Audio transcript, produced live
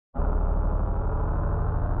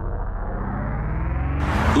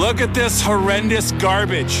Look at this horrendous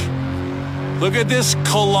garbage. Look at this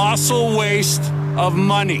colossal waste of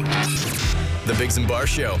money. The Biggs and Bar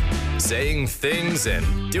Show. Saying things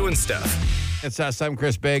and doing stuff. It's us. I'm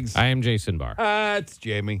Chris Biggs. I am Jason Barr. It's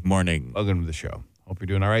Jamie. Morning. Welcome to the show. Hope you're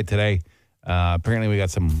doing all right today. Apparently we got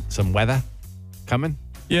some weather coming.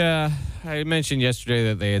 Yeah, I mentioned yesterday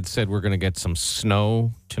that they had said we're going to get some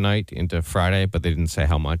snow tonight into Friday, but they didn't say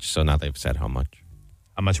how much, so now they've said how much.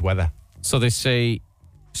 How much weather? So they say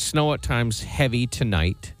snow at times heavy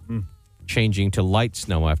tonight, changing to light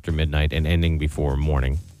snow after midnight and ending before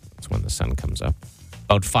morning. That's when the sun comes up.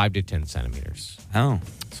 About 5 to 10 centimeters. Oh.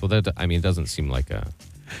 So that, it doesn't seem like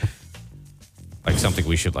something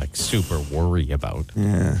we should super worry about.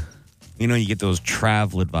 Yeah. You know, you get those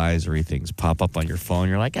travel advisory things pop up on your phone.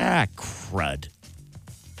 You're like, crud.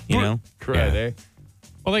 You know? Crud, eh?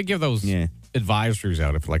 Well, they give those advisories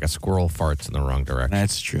out if a squirrel farts in the wrong direction.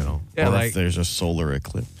 That's true. Yeah, or if there's a solar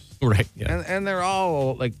eclipse. Right, yeah. And they're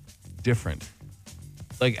all, different.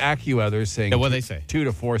 AccuWeather is saying... Yeah, what do they say? 2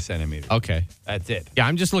 to 4 centimeters. Okay. That's it. Yeah,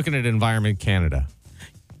 I'm just looking at Environment Canada.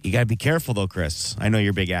 You got to be careful, though, Chris. I know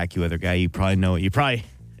you're a big AccuWeather guy. You probably know it. You probably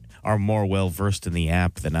are more well-versed in the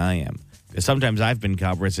app than I am. Because sometimes I've been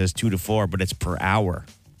caught where it says 2 to 4, but it's per hour.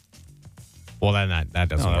 Well, then that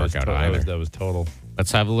doesn't work out either. That was total.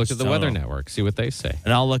 Let's have a look at the Weather Network, see what they say.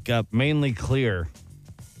 And I'll look up... Mainly clear,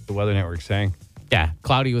 the Weather Network saying. Yeah,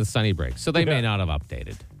 cloudy with sunny breaks. So they may not have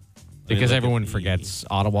updated. Because everyone forgets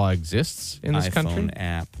Ottawa exists in this country. iPhone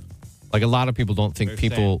app. A lot of people don't think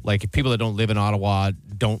people that don't live in Ottawa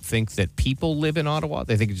don't think that people live in Ottawa.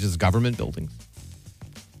 They think it's just government buildings.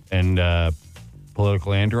 And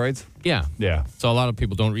political androids? Yeah. Yeah. So a lot of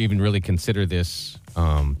people don't even really consider this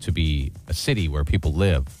to be a city where people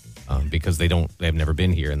live because they've never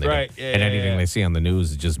been here. And anything they see on the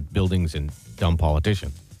news is just buildings and dumb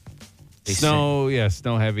politicians. Snow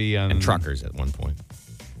heavy. And truckers at one point.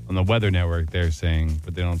 On the Weather Network, they're saying,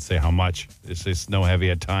 but they don't say how much. They say snow heavy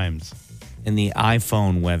at times. In the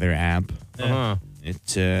iPhone weather app, Uh-huh.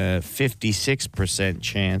 it's a 56%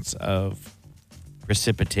 chance of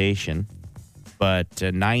precipitation, but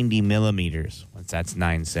 90 millimeters. That's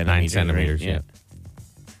 9 centimeters. 9 centimeters, right?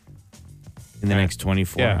 In the next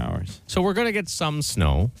 24 hours. So we're going to get some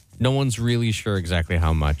snow. No one's really sure exactly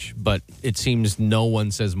how much, but it seems no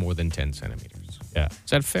one says more than 10 centimeters. Yeah.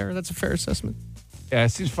 Is that fair? That's a fair assessment? Yeah, it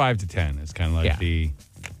seems 5 to 10. It's kind of the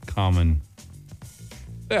common.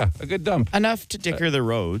 Yeah, a good dump. Enough to dicker the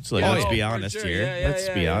roads. Let's be honest sure. here. Let's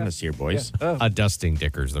be honest here, boys. Yeah. A dusting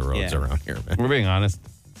dickers the roads around here, man. We're being honest.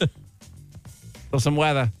 So some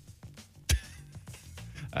weather.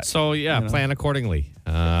 So, plan accordingly.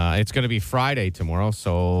 It's going to be Friday tomorrow,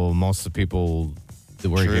 so most of the people that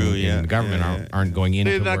work in the government aren't going into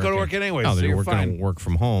work. They're not going to work anyway, No, so they're you're going fine. to work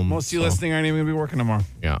from home. Most of you listening aren't even going to be working tomorrow.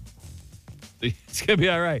 Yeah. It's going to be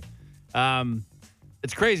all right.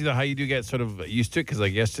 It's crazy, though, how you do get sort of used to it, because,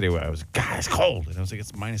 yesterday, I was, God, it's cold. And I was like,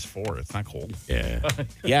 it's -4. It's not cold. Yeah.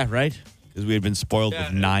 Yeah, right? Because we had been spoiled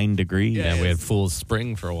with 9 degrees. Yeah, we had Fool's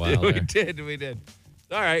Spring for a while. We did.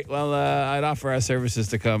 All right. Well, I'd offer our services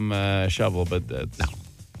to come shovel, but that's... No.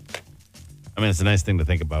 I mean, it's a nice thing to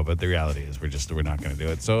think about, but the reality is we're not going to do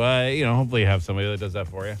it. So, hopefully you have somebody that does that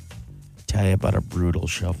for you. Tell you about a brutal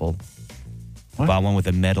shovel. What? Bought one with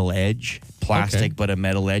a metal edge. Plastic, but a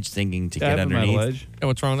metal edge, thinking to get underneath. Metal edge. Yeah,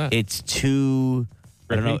 what's wrong with that? It's too...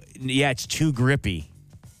 I don't know. Yeah, it's too grippy.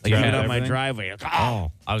 Like, even on my driveway.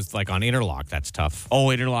 Oh, I was on interlock. That's tough.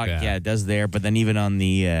 Oh, interlock. Yeah, it does there. But then even on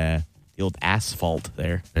the old asphalt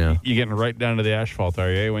there. Yeah. You're getting right down to the asphalt,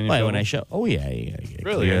 are you? When I show. Oh, yeah.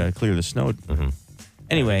 Really? Clear the snow. Mm-hmm.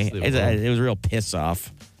 Anyway, it was a real piss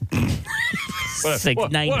off. It's like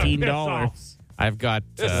 $19. I've got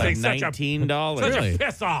 $19. Such Really? a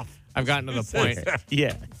piss off. I've gotten to the point.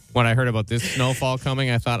 Yeah. When I heard about this snowfall coming,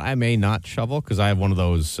 I thought I may not shovel because I have one of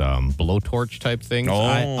those blowtorch type things.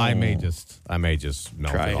 Oh. I may just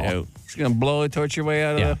melt Try it all. it out. Just going to blow a torch your way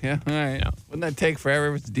out of Yeah. All right. Yeah. Wouldn't that take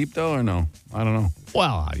forever if it's deep, though, or no? I don't know.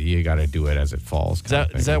 Well, you got to do it as it falls.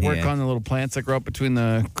 Does that work Yeah. on the little plants that grow up between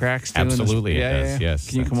the cracks? Too, Absolutely, it does. Yes.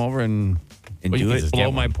 Can you come over and And do it.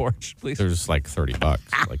 blow my porch, please? There's $30.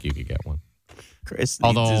 You could get one. Chris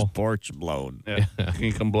needs Although- his porch blown. Yeah. Can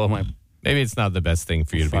you come blow my... Maybe it's not the best thing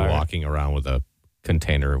for you to be Fire. walking around with a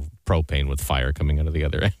container of propane with fire coming out of the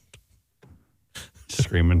other end.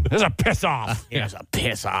 Screaming. There's a piss off. There's a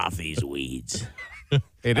piss off these weeds.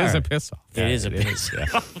 It is a piss off. It is a piss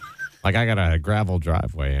off. I got a gravel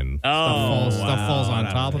driveway and stuff falls on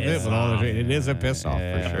top of it. But it is a piss off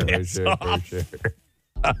for sure. For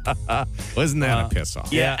sure. Wasn't that a piss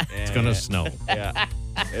off? Yeah. It's going to snow. Yeah.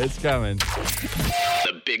 It's coming.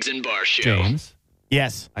 The Biggs and Bar Show. James,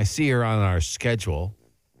 Yes. I see here on our schedule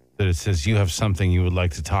that it says you have something you would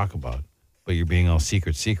like to talk about, but you're being all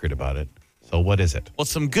secret about it. So what is it? Well,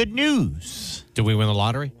 some good news. Did we win the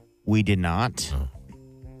lottery? We did not. Oh.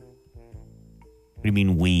 What do you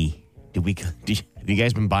mean we? Have you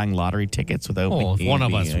guys been buying lottery tickets without me? If one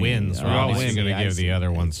of us wins, we're all obviously win. going to give the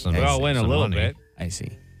other one some. We all win a some little money. bit. I see.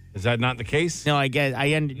 Is that not the case? No,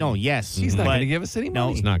 yes. He's not but- going to give us any money. No,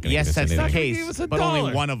 he's not going to Yes, give us that's the anything. Give case. us a But dollar.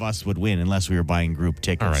 only one of us would win unless we were buying group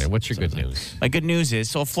tickets. All right, what's your good news? My good news is,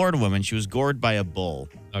 so a Florida woman, she was gored by a bull.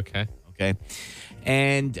 Okay. Okay.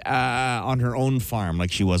 And on her own farm,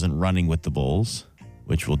 like she wasn't running with the bulls,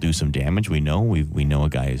 which will do some damage. We know. We know a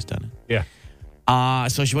guy who's done it. Yeah.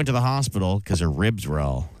 So she went to the hospital because her ribs were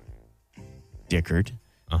all dickered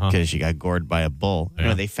because she got gored by a bull. Yeah. You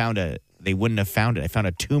know, they wouldn't have found it. I found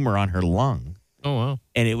a tumor on her lung, Oh, wow.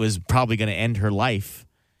 and it was probably going to end her life.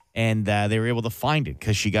 And they were able to find it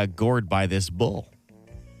because she got gored by this bull.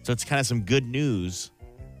 So it's kind of some good news.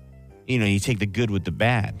 You know, you take the good with the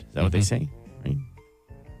bad. Is that what they say? Right?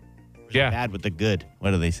 Yeah. Bad with the good.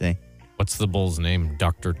 What do they say? What's the bull's name?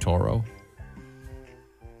 Dr. Toro?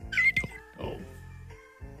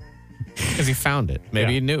 Because he found it.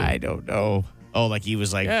 Maybe Yeah. he knew. I don't know. Oh, like he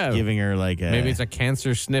was like Yeah. giving her like a... Maybe it's a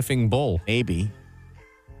cancer-sniffing bull. Maybe.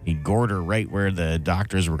 He gored her right where the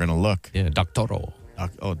doctors were going to look. Yeah, Dr. Toro.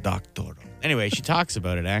 Doctor. Anyway, she talks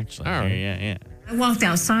about it, actually. All right. Yeah. I walked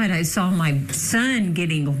outside. I saw my son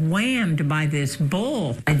getting whammed by this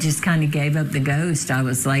bull. I just kind of gave up the ghost. I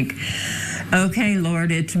was like, okay,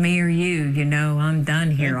 Lord, it's me or you. You know, I'm done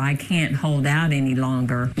here. I can't hold out any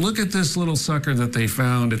longer. Look at this little sucker that they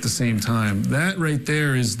found at the same time. That right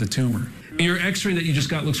there is the tumor. Your x-ray that you just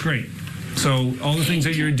got looks great. So all the things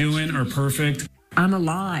that you're doing are perfect. I'm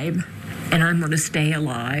alive, and I'm going to stay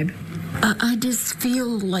alive. I just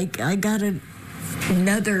feel like I got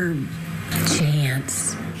another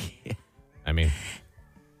chance. I mean,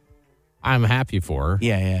 I'm happy for her.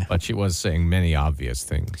 Yeah. But she was saying many obvious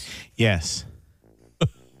things. Yes.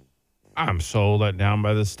 I'm so let down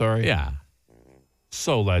by this story. Yeah.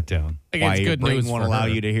 So let down. Like, Why it's your good brain news won't for allow her.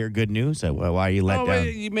 you to hear good news? Why are you let Oh, down?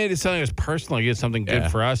 wait, you made it sound like it's personal. You get something good Yeah.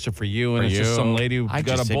 for us or for you, and For it's just you. some lady who I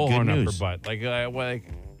got just a said bullhorn good up her news. butt. Like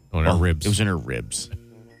On her ribs. It was in her ribs.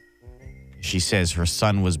 She says her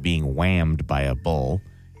son was being whammed by a bull.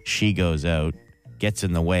 She goes out, gets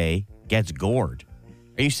in the way, gets gored.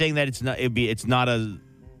 Are you saying that it's not a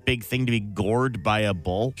big thing to be gored by a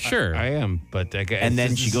bull? Sure. I am, but And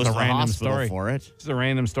then she goes to the random hospital story. for it. It's a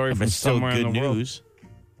random story But from it's still somewhere good in the world. news.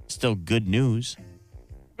 Still good news.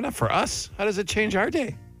 But not for us. How does it change our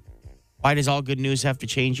day? Why does all good news have to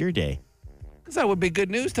change your day? Because that would be good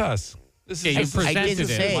news to us. This Yeah, is you just, presented I didn't it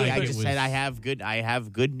say. like I it just was- said I have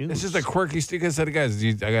good news. it's just a quirky story. I said, guys,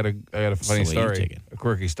 I got a funny the way you story. take it. A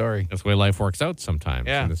quirky story. That's the way life works out sometimes.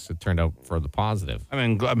 Yeah. And it turned out for the positive. I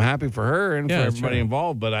mean, I'm happy for her and Yeah, for that's everybody right.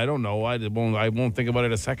 involved, but I don't know. I won't think about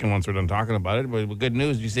it a second once we're done talking about it. But with good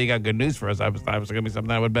news, you say you got good news for us. I was going to be something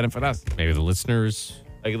that would benefit us. Maybe the listeners.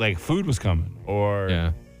 Like food was coming, or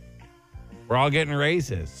Yeah. we're all getting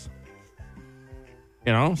raises.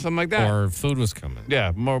 You know, something like that. Or food was coming.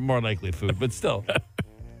 Yeah, more likely food, but still.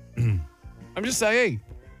 I'm just saying, hey,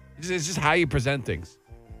 it's just how you present things.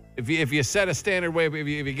 If you set a standard way, if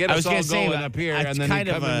you get I us was all gonna say, going up here, that's and then kind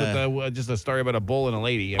you of come in with just a story about a bull and a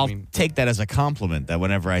lady, I I'll mean, take that as a compliment. That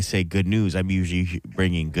whenever I say good news, I'm usually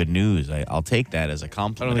bringing good news. I'll take that as a I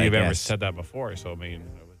compliment. don't think you've ever guess. said that before. So I mean,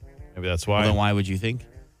 maybe that's Well, why. then why would you think?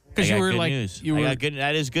 Because I you got were good like, news. you I were, got good.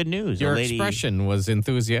 That is good news. your A lady, expression was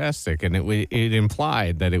enthusiastic, and it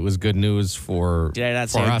implied that it was good news for Did I not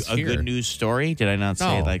for say us a here. good news story? Did I not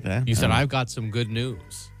say it like that? You said Oh. I've got some good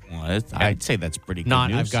news. Well, I'd say that's pretty good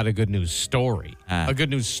Not news. I've got a good news story. Ah. A good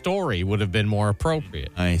news story would have been more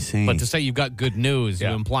appropriate. I see. But to say you've got good news, Yeah.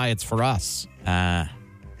 you imply it's for us, Ah,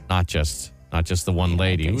 not just the one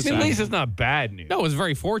lady. okay. It was, At least it's not bad news. no, it was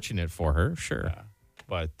very fortunate for her, sure.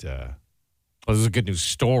 But But it was a good news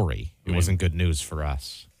story. It wasn't good news for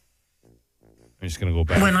us. I'm just gonna go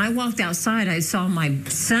back. When I walked outside, I saw my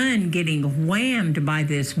son getting whammed by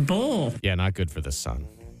this bull. Yeah, not good for the son.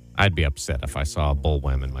 I'd be upset if I saw a bull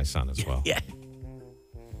whamming my son as well. yeah.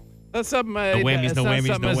 That's something. No whammies, no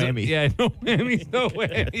whammies, no whammies. Yeah, no whammies, no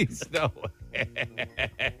whammies, no.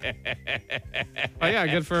 Oh yeah,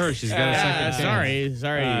 good for her. She's got a second chance.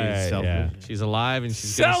 Sorry. Alright, yeah. She's alive and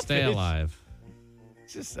she's gonna stay Selfish. alive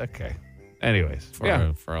It's just okay. Anyways,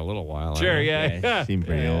 for a little while. I sure, don't know. yeah. Seem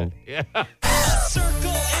pretty old. Yeah.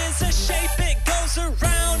 Circle is a shape, it goes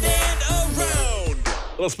around and around.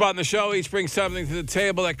 Little spot in the show. Each brings something to the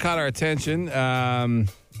table that caught our attention.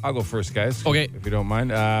 I'll go first, guys. Okay. If you don't mind.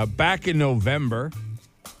 Back in November,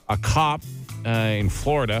 a cop in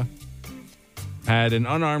Florida had an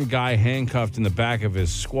unarmed guy handcuffed in the back of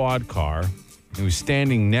his squad car. He was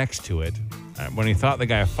standing next to it. When he thought the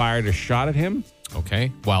guy fired a shot at him.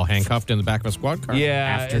 Okay. While handcuffed in the back of a squad car?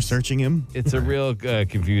 Yeah. After searching him? It's a real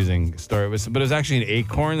confusing story. But it was actually an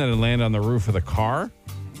acorn that had landed on the roof of the car.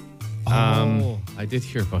 I did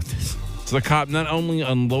hear about this. So the cop not only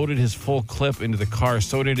unloaded his full clip into the car,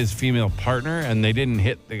 so did his female partner, and they didn't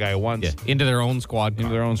hit the guy once. Yeah, into their own squad car.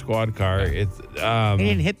 Into their own squad car. Yeah. It's They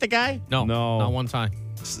didn't hit the guy? No, No. not one time.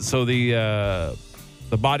 So the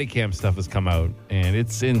body cam stuff has come out, and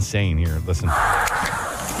it's insane here. Listen. Shots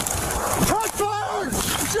fired!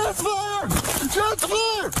 Shots fired! Shots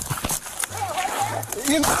fired!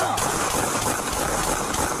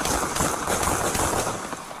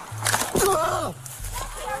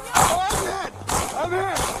 I'm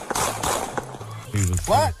hit!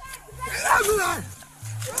 What? I'm hit!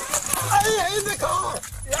 I'm in the car!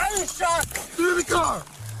 I was shot through the car!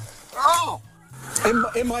 Oh!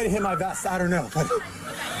 It might have hit my vest. I don't know. But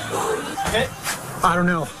I don't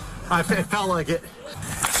know. It felt like it.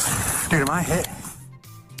 Dude, am I hit?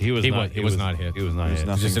 He was not hit. He was not hit. He was not hit. It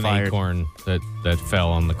was just an fired. acorn that fell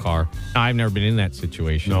on the car. Now, I've never been in that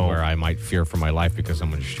situation where I might fear for my life because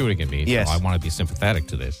someone is shooting at me. Yes. So I want to be sympathetic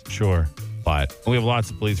to this. Sure. But We have lots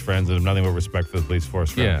of police friends and have nothing but respect for the police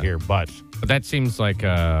force around here, but that seems like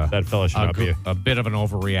that fella should not be a bit of an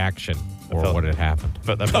overreaction for fella- what had happened.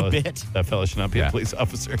 that fella, bit. That fella should not be Yeah. a police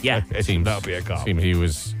officer. Yeah. It should not be a cop. Seemed he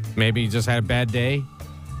was maybe he just had a bad day,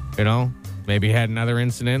 you know. Maybe he had another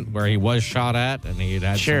incident where he was shot at and he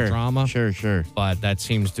had some drama. Sure. But that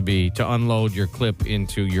seems to be to unload your clip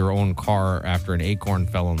into your own car after an acorn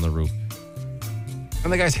fell on the roof.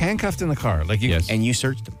 And the guy's handcuffed in the car. Like you, Yes. And you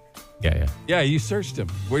searched him. Yeah. Yeah, you searched him.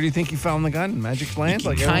 Where do you think you found the gun? Magic Land?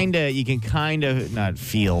 You can kind of not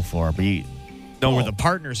feel for it, but you know where the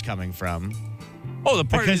partner's coming from. Oh, the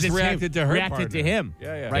partner Because just it's reacted him. to her Reacted partner. to him.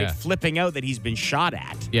 Yeah. Right? Yeah. Flipping out that he's been shot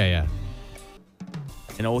at. Yeah.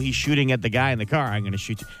 And he's shooting at the guy in the car. I'm going to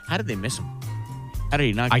shoot you. How did they miss him? How did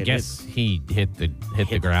he not get I guess he hit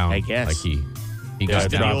the ground. I guess. Like he Yeah,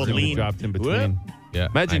 got the down. old lean. dropped in between. Yeah.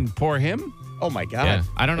 Imagine poor him. Oh, my God. Yeah.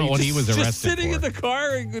 I don't know what he was arrested Just sitting for. in the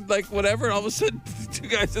car and like whatever, and all of a sudden two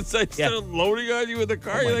guys inside started loading on you in the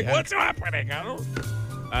car. Oh, You're my like, God. what's happening? I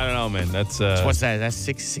don't know, man. That's What's that? That's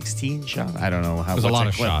 16 shot? I don't know. There's a lot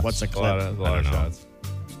of clip? shots. What's a a clip? lot of I don't know. shots.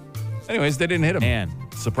 Anyways, they didn't hit him. Man.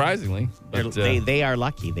 Surprisingly. But, They are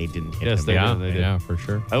lucky they didn't hit Yes, him. they Yeah, did. yeah, for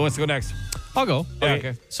sure. Who wants to go next? I'll go. Yeah,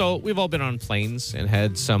 okay. So we've all been on planes and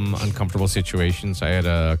had some uncomfortable situations. I had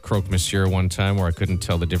a croque monsieur one time where I couldn't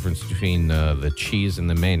tell the difference between the cheese and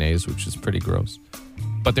the mayonnaise, which is pretty gross.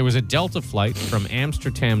 But there was a Delta flight from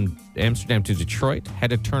Amsterdam to Detroit. Had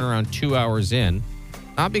to turn around 2 hours in.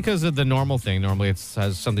 Not because of the normal thing. Normally it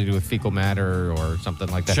has something to do with fecal matter or something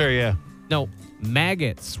like that. Sure, yeah. No,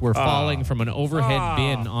 maggots were falling from an overhead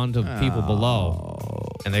bin onto the people below.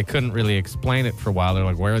 And they couldn't really explain it for a while. They're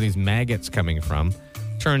like, where are these maggots coming from?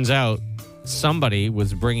 Turns out somebody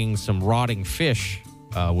was bringing some rotting fish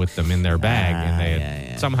with them in their bag. And they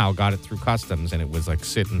had somehow got it through customs. And it was like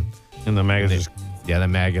sitting. And the magazine. Yeah, the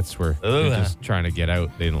maggots were Ugh. just trying to get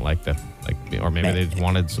out. They didn't like that. Or maybe they just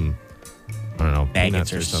wanted some, I don't know. Maggots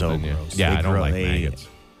peanuts or are so something. Yeah. gross. Yeah, They I don't grow- like they- maggots.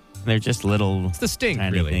 They're just little It's the stink,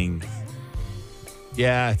 tiny really. things.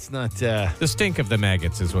 Yeah, it's not. The stink of the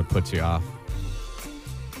maggots is what puts you off.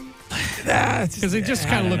 Because they just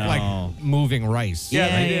kind of look know. like moving rice. Yeah,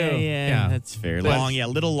 they do. Yeah. That's fair. But-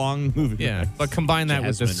 Little long moving. Yeah. But combine that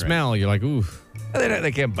with the Jasmine, right. smell, you're like, ooh.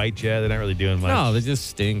 They can't bite you. They're not really doing much. No, they just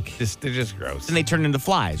stink. They're just gross. And they turn into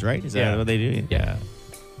flies, right? Is that what they do?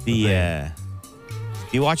 Yeah.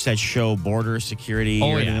 You watch that show, Border Security,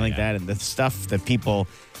 or anything like that, and the stuff that people,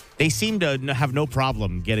 they seem to have no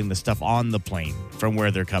problem getting the stuff on the plane from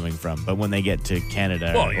where they're coming from. But when they get to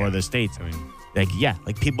Canada or the States,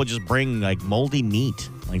 like people just bring like moldy meat,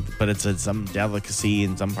 but it's some delicacy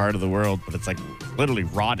in some part of the world, but it's like literally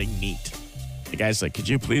rotting meat. The guy's like, could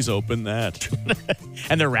you please open that?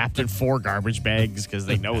 And they're wrapped in 4 garbage bags because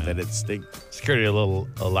they know that it stinks. Security a little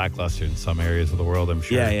lackluster in some areas of the world, I'm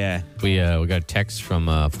sure. Yeah. We got a text from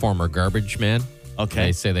a former garbage man. Okay.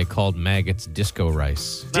 They say they called maggots disco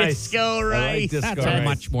rice. Disco rice. I like disco That's rice. a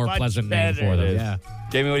much more pleasant name better. for them. It is. Yeah.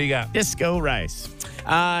 Jamie, what do you got? Disco rice.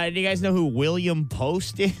 Do you guys know who William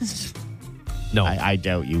Post is? No. I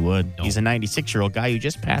doubt you would. No. He's a 96-year-old guy who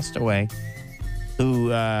just passed away, who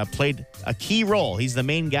played a key role. He's the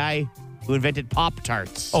main guy who invented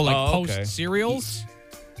Pop-Tarts. Oh, like Oh, okay. Post cereals?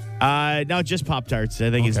 No, just Pop-Tarts.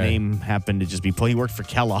 I think his Okay. name happened to just be... He worked for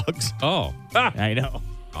Kellogg's. Oh, I know.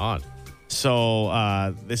 odd.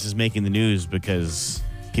 So this is making the news because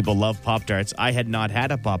People love Pop-Tarts. I had not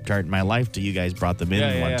had a Pop-Tart in my life till you guys brought them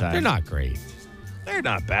in one time. They're not great. They're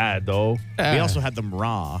not bad, though. We also had them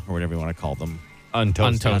raw, or whatever you want to call them.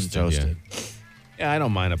 Untoasted. Yeah, I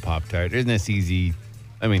don't mind a Pop-Tart. Isn't this easy?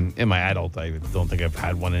 I mean, in my adult, I don't think I've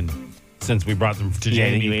had one since we brought them to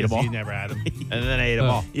Jamie. You ate them all? He never had them. And then I ate them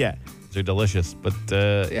all. Yeah. They're delicious. But,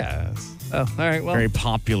 yeah. Oh, all right, well. Very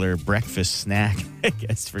popular breakfast snack, I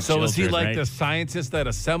guess, for children. So was he like right? the scientist that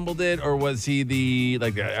assembled it, or was he the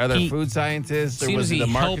other food scientist, or was he the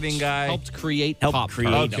marketing guy? Helped create Helped Pop-Tarts.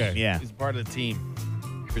 create Okay, them, yeah. He's part of the team.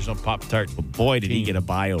 Original Pop-Tart. But boy, did he get a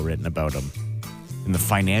bio written about him in the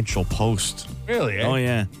Financial Post. Really? Eh? Oh,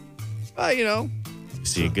 yeah. You know.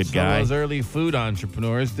 Is he a good Some guy? of those early food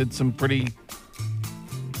entrepreneurs did some pretty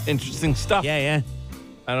interesting stuff. Yeah.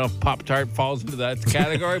 I don't know if Pop-Tart falls into that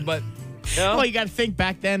category, but, you know. Well, you got to think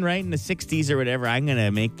back then, right? In the 60s or whatever, I'm going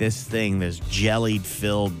to make this thing, this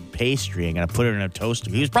jellied-filled pastry. I'm going to put it in a toaster.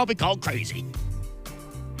 He was probably called crazy.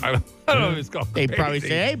 I don't know if it's called They crazy. probably say,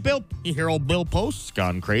 hey, Bill, you hear old Bill Post's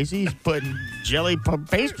gone crazy. He's putting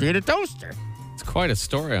pastry in a toaster. It's quite a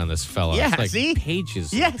story on this fella. Yeah, it's like see?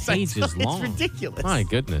 pages, Yes, pages long. It's ridiculous. My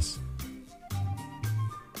goodness.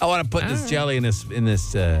 I want to put this jelly in this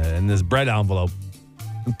bread envelope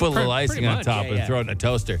and put a little Pretty icing on much, top yeah, and yeah. throw it in a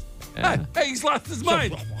toaster. Yeah. Hey, he's lost his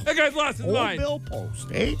mind. That guy's lost his Old mind. Bill Post,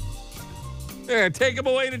 eh? There, take him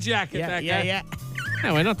away the jacket. that guy. Yeah.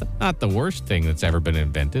 Anyway, not the worst thing that's ever been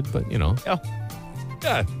invented, but, you know. Oh,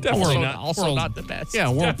 Yeah, definitely not. also not the best. Yeah,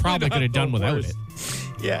 we're probably not could have the done without worst.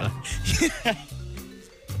 it. Yeah.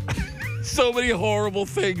 So many horrible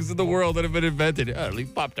things in the world that have been invented. At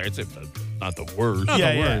least Pop-Tarts are not the worst. Not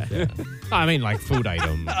Yeah, the worst. Yeah. I mean, like food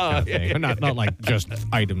items. kind of thing. Not like just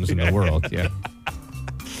items in the world. Yeah.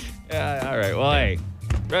 Yeah, all right. Well, hey,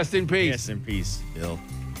 rest in peace. Yes, in peace, Bill.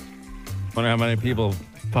 Wonder how many people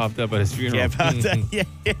popped up at his funeral. Yeah, about that. Yeah.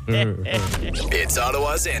 It's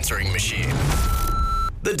Ottawa's answering machine.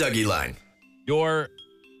 The Dougie Line. Your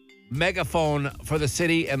megaphone for the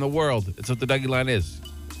city and the world. That's what the Dougie Line is.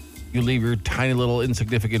 You leave your tiny little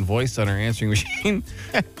insignificant voice on our answering machine,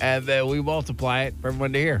 and then we multiply it for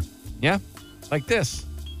everyone to hear. Yeah? Like this.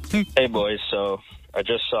 Hey, boys. So I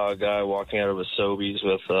just saw a guy walking out of a Sobeys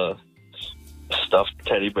with a stuffed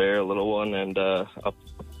teddy bear, a little one, and a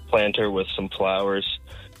planter with some flowers,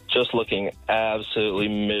 just looking absolutely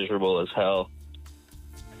miserable as hell.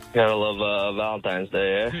 Gotta love Valentine's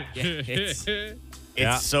Day, eh?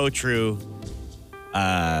 It's so true.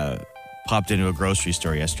 Popped into a grocery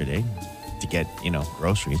store yesterday to get,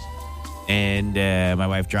 groceries. And my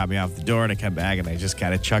wife dropped me off the door, and I come back, and I just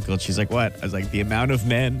kind of chuckled. She's like, what? I was like, the amount of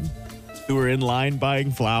men who were in line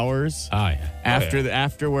buying flowers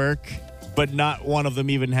after work, but not one of them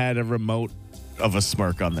even had a remote of a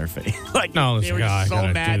smirk on their face. Like, No, they were I just so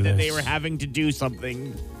gotta mad do that this. they were having to do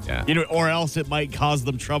something, Yeah. or else it might cause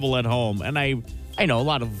them trouble at home. And I know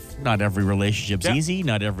not every relationship's easy.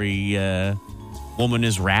 Not every woman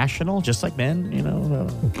is rational, just like men,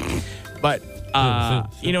 But,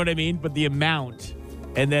 you know what I mean? But the amount.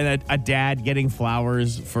 And then a dad getting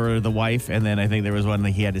flowers for the wife. And then I think there was one that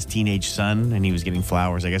he had his teenage son, and he was getting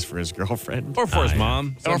flowers, I guess, for his girlfriend. Or for his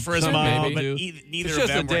mom. Or for his Some mom. maybe But do. neither It's of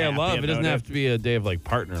just a them were day of happy love. It doesn't about have to be a day of like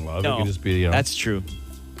partner love. No. It could just be, That's true.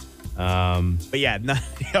 But yeah,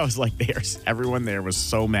 I was like, everyone there was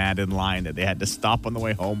so mad in line that they had to stop on the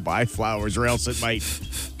way home, buy flowers, or else it might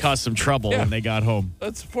cause some trouble when they got home.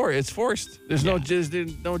 it's forced. There's no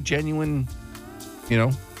genuine,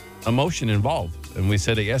 emotion involved. And we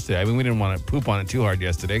said it yesterday. I mean, we didn't want to poop on it too hard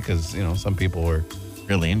yesterday because, some people were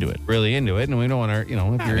Really into it. and we don't want to, if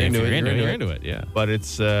you're into it, you're into it. Yeah. But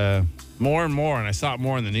it's more and more, and I saw it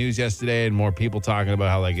more in the news yesterday, and more people talking about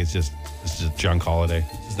how it's just a junk holiday.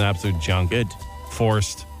 It's just an absolute junk. Good.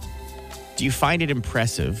 Forced. Do you find it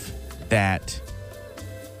impressive that,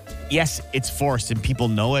 yes, it's forced and people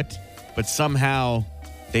know it, but somehow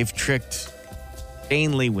they've tricked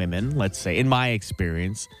mainly women, let's say, in my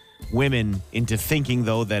experience, women into thinking,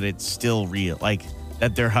 though, that it's still real. Like,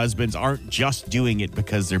 that their husbands aren't just doing it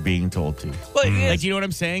because they're being told to. Well, Like, you know what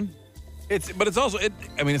I'm saying? But it's also,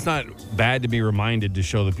 it's not bad to be reminded to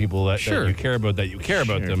show the people that you care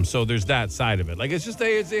about them. So there's that side of it. Like, it's just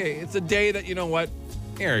it's a day that, you know what,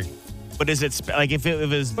 here. But is it like if it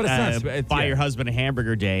was But it's not- buy your husband a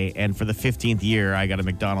hamburger day, and for the 15th year I got a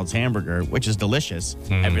McDonald's hamburger, which is delicious,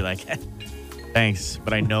 I'd be like, thanks,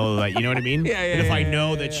 but I know that, you know what I mean? Yeah, and if I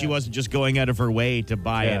know that she wasn't just going out of her way to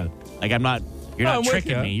buy it, like you're not I'm with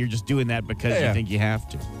tricking ya. me. You're just doing that because you think you have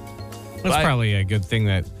to. That's probably a good thing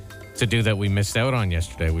to do that we missed out on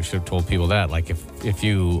yesterday. We should have told people that. Like, if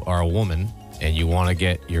you are a woman and you want to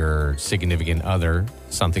get your significant other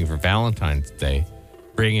something for Valentine's Day,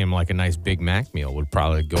 Bring him like a nice Big Mac meal would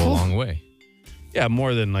probably go a long way. Yeah,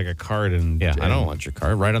 more than like a card and Yeah, I don't want your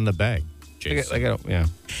card. Right on the bag, Jason. yeah.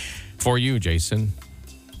 For you, Jason.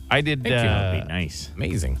 I did. Thank you. That'd be nice.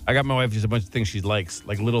 Amazing. I got my wife just a bunch of things she likes,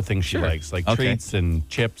 like little things she likes, like Okay. treats and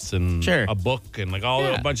chips and a book and like all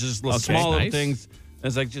a bunch of just little small little things. And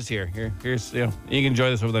it's like just here's you can enjoy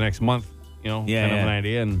this over the next month, kind of an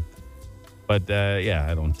idea. But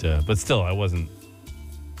I don't. But still, I wasn't.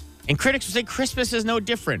 And critics would say Christmas is no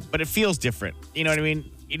different, but it feels different. You know what I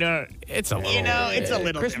mean? It's a little. It's a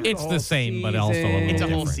little different. It's the same, but also a little It's a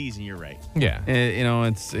different. whole season. You're right. Yeah.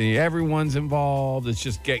 It's everyone's involved. It's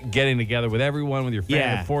just getting together with everyone, with your family.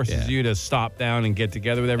 Yeah. It forces you to stop down and get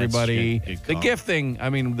together with everybody. Good The call. gift thing, I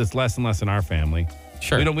mean, there's less and less in our family.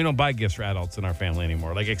 Sure. We don't buy gifts for adults in our family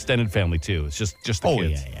anymore. Like extended family too. It's just the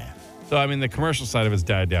kids. yeah. So I mean, the commercial side of it's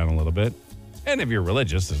died down a little bit. And if you're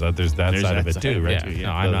religious, there's that There's side of that it side too, of it right? too, yeah.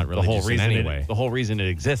 No, I'm not The whole religious in reason any way. the whole reason it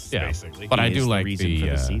exists, Yeah. basically. But I It do is the like reason for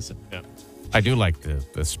the season. Yeah. I do like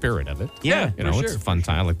the spirit of it. Yeah, You know, for it's sure, a fun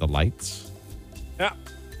time. I like the lights. Yeah.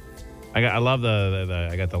 I love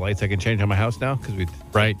I got the lights I can change on my house now because we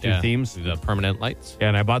do themes. The permanent lights. Yeah,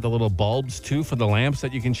 and I bought the little bulbs too for the lamps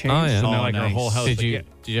that you can change. Oh, yeah. So now Oh, like our nice. whole house. Did like,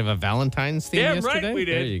 you have a Valentine's theme Yeah, yesterday? right. We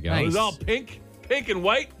did. There you go. It was Nice. all pink and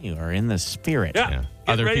white. You are in the spirit. Yeah. Yeah.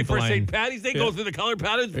 Get Other ready people for line- St. Patty's Day. Go through the color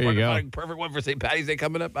patterns. There you go. Perfect one for St. Patty's Day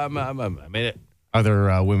coming up. I made it.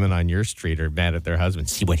 Other women on your street are mad at their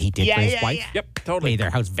husbands. See what he did for his wife? Yep, totally. Made their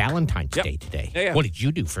house Valentine's Yep. Day today. Yeah, yeah. What did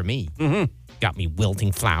you do for me? Mm-hmm. Got me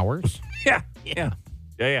wilting flowers. Yeah.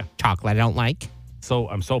 Chocolate I don't like. So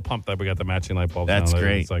I'm so pumped that we got the matching light bulbs. That's now.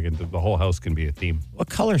 great. It's like the whole house can be a theme. What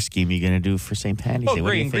color scheme are you going to do for St. Patty's Oh, Day?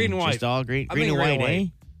 What do you green think? and white. Just all green? I'm Green and thinking white, green eh?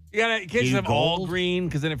 and You can't just You have all gold? green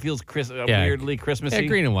because then it feels weirdly Christmassy. Yeah,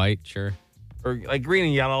 green and white, sure. Or like green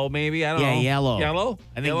and yellow, maybe. I don't know. yellow. Yellow?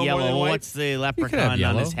 I think more yellow. than white? What's the have leprechaun on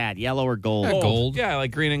yellow. his hat? Yellow or gold? Yeah, gold. Yeah,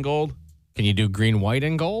 like green and gold. Can you do green, white,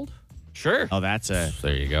 and gold? Sure. Oh, that's a...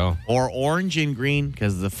 There you go. Or orange and green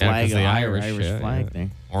because the flag, 'cause the Irish yeah, flag yeah. there.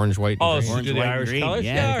 Orange, white, and Oh, green. so Orange, do the white, and Irish green. colors?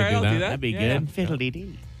 Yeah, Yeah, you all could right, do I'll that. do that. That'd be Yeah. good.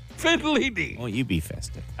 Fiddly-dee. Fiddly-dee. Won't you be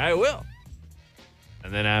festive? I will.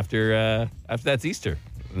 And then after that's Easter.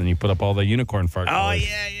 And then you put up all the unicorn fart colors.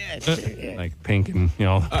 Sure, yeah. Like pink and,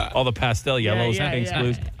 all the pastel yellows, pinks,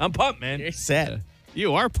 blues. I'm pumped, man. You're set.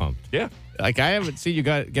 You are pumped. Yeah. Like, I haven't seen you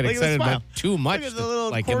get Look at the excited smile. about too much. Look at the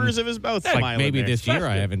little corners of his mouth Like smiling maybe there. this year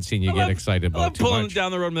I haven't seen you get excited I'm about too pulling much.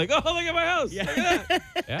 down the road and be like, oh, look at my house. Look at that.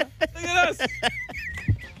 Yeah. Look at us.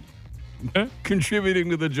 Contributing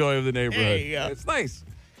to the joy of the neighborhood. There you go. It's nice.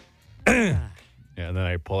 Yeah, and then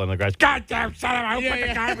I pull in the garage. Goddamn son of a, who put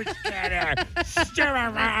the garbage can here?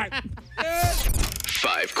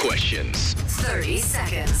 5 questions. 30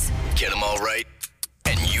 seconds. Get them all right,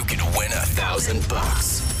 and you could win $1,000.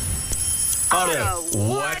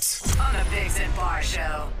 What? On the Biggs and Bar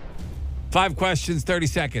Show. 5 questions, 30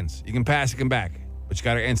 seconds. You can pass, you can back. But you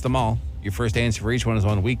got to answer them all. Your first answer for each one is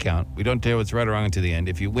 1 week count. We don't tell you what's right or wrong until the end.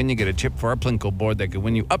 If you win, you get a chip for our Plinko board that could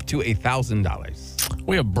win you up to $1,000.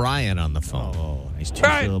 We have Brian on the phone. Oh, nice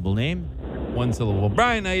Brian. 2-syllable name. 1 syllable.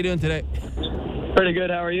 Brian, how you doing today? Pretty good.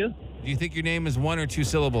 How are you? Do you think your name is 1 or 2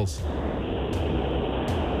 syllables?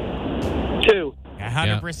 2.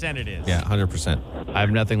 100% it is. Yeah, 100%. I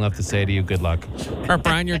have nothing left to say to you. Good luck. All right,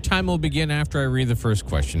 Brian, your time will begin after I read the first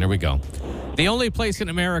question. There we go. The only place in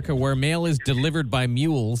America where mail is delivered by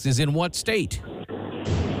mules is in what state?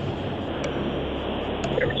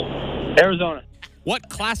 Arizona. What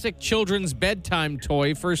classic children's bedtime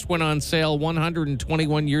toy first went on sale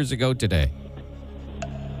 121 years ago today?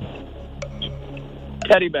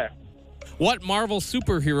 Teddy bear. What Marvel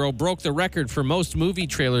superhero broke the record for most movie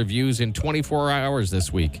trailer views in 24 hours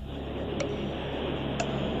this week?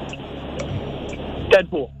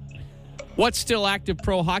 Deadpool. What still active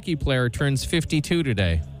pro hockey player turns 52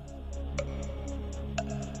 today?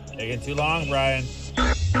 Taking too long, Brian.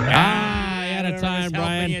 Out of time,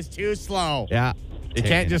 Brian. It's too slow. Yeah. You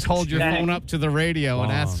can't just hold your phone up to the radio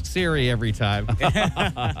and ask Siri every time.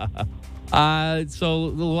 So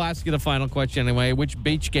we'll ask you the final question anyway. Which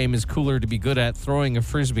beach game is cooler to be good at, throwing a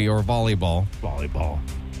frisbee or volleyball? Volleyball.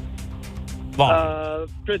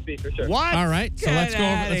 Frisbee for sure. What? All right. So let's go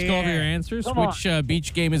over your answers. Which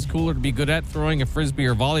beach game is cooler to be good at, throwing a frisbee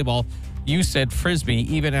or volleyball? You said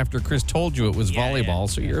frisbee even after Chris told you it was volleyball,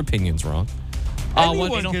 so your opinion's wrong.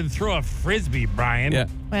 Anyone can throw a frisbee, Brian. Yeah.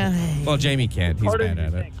 Well, Jamie can't. He's bad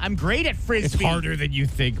at it. I'm great at Frisbee. It's harder than you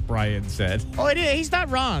think, Brian said. Oh, it is. He's not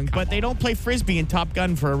wrong, but they don't play Frisbee in Top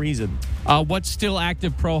Gun for a reason. What still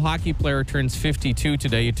active pro hockey player turns 52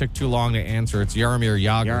 today? You took too long to answer. It's Jaromir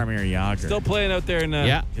Jagr. Jaromir Jagr. Still playing out there in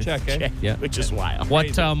Czech, eh? Yeah. Which is wild.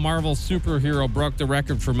 What Marvel superhero broke the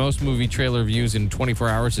record for most movie trailer views in 24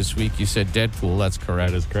 hours this week? You said Deadpool. That's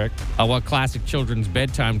correct. That is correct. What classic children's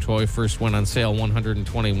bedtime toy first went on sale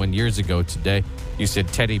 121 years ago today? You said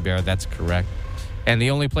teddy bear. That's correct. And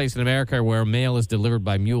the only place in America where mail is delivered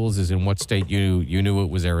by mules is in what state? You knew it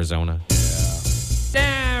was Arizona.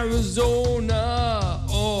 Arizona.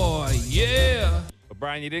 Oh, yeah. But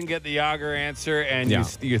Brian, you didn't get the Yager answer, and Yeah.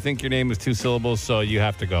 you think your name is 2 syllables, so you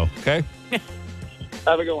have to go. Okay?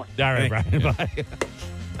 Have a good one. All right, Brian. Bye.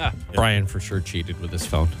 Brian for sure cheated with his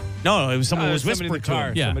phone. No, it was someone was somebody in whispering the to car.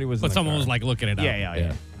 him. Yeah, Somebody was in but the someone car. was like looking it up.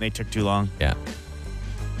 Yeah. They took too long. Yeah.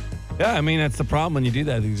 Yeah, I mean, that's the problem when you do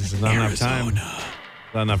that. There's just not enough time.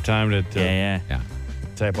 Not enough time to Yeah.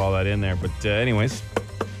 type all that in there. But anyways.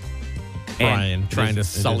 Brian trying to it is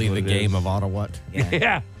sully what the it game is. of OttaWHAT.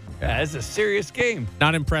 Yeah. It's a serious game.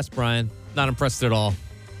 Not impressed, Brian. Not impressed at all.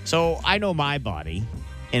 So I know my body,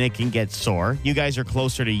 and it can get sore. You guys are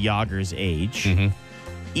closer to Yager's age. Mm-hmm.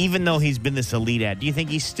 Even though he's been this elite at, do you think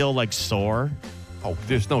he's still like sore? Oh,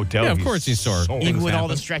 there's no doubt. Yeah, of course he's sore. Even with all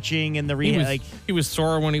the happen. stretching and the He was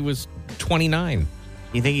sore when he was 29.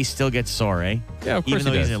 you think he still gets sore, eh? Yeah, of course Even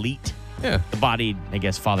though he he's does. elite. Yeah. The body, I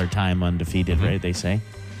guess, father time undefeated, Mm-hmm. right? They say.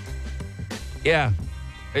 Yeah.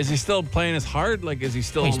 Is he still playing as hard? Like, is he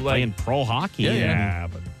still He's like playing pro hockey. Yeah,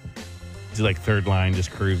 but is he like third line,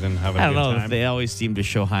 just cruising, having I a don't good know. time? They always seem to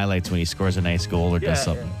show highlights when he scores a nice goal or does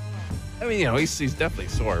something. I mean, he's definitely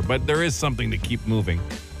sore, but there is something to keep moving.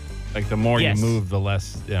 Like, the more Yes. you move, the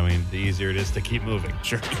less, the easier it is to keep moving.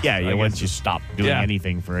 Sure. Yeah, I once guess you stop doing Yeah.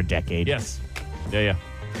 anything for a decade. Yes. Yeah.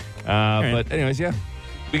 right. But anyways, yeah.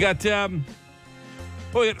 We got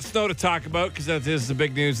we got snow to talk about because that is the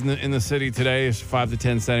big news in the city today. There's 5 to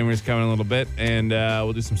 10 centimeters coming in a little bit, and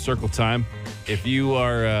we'll do some circle time. If you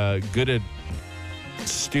are good at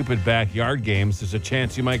stupid backyard games, there's a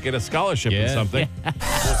chance you might get a scholarship in something. A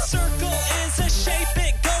circle is a shape,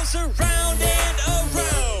 it goes around and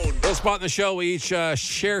around. Little spot in the show, we each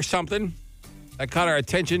share something that caught our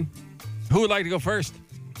attention. Who would like to go first?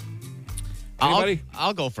 Anybody?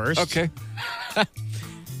 I'll go first. Okay.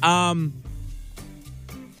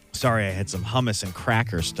 Sorry, I had some hummus and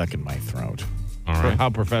crackers stuck in my throat. All right. How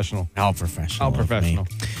professional. How professional. How of me. professional.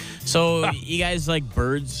 So, you guys like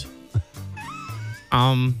birds?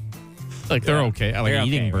 Like they're okay. I like They're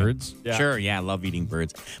eating okay, right? birds. Yeah. Sure, yeah, I love eating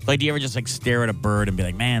birds. Like, do you ever just like stare at a bird and be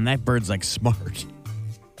like, man, that bird's like smart?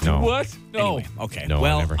 No. What? No. Anyway, okay. No, I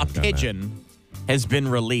well, never a have done that. pigeon has been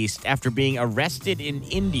released after being arrested in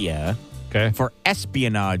India Okay. for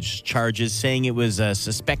espionage charges, saying it was a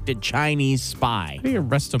suspected Chinese spy. How do you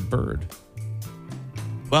arrest a bird?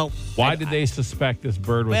 Well, Why did they suspect this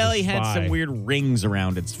bird was Well, a he had spy? some weird rings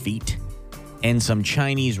around its feet and some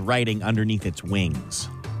Chinese writing underneath its wings.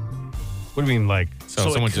 What do you mean, like? So, So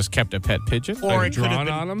it someone could- just kept a pet pigeon? Or Like it could have drawn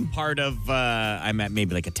been on 'em? part of, I meant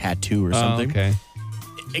maybe like a tattoo or Oh, something. okay.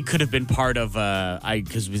 It could have been part of,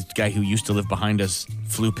 because this guy who used to live behind us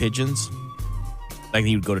flew pigeons. Like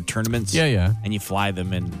he would go to tournaments. Yeah. And you fly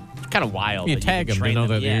them, and it's kind of wild. You that tag can 'em to train know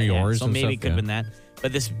that they're yours So and maybe stuff, it could have been that.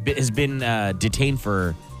 But this has been detained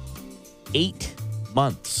for 8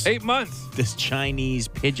 months. 8 months. This Chinese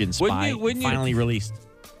pigeon spy Wouldn't you- finally released.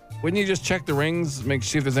 Wouldn't you just check the rings, make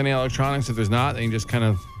see if there's any electronics? If there's not, then you just kind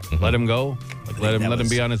of let him go. Like, let him that be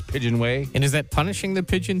was- on his pigeon way. And is that punishing the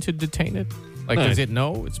pigeon to detain it? Like, No. does it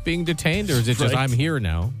know it's being detained, or is it just Right. I'm here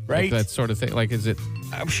now? Right. Like that sort of thing. Like, is it?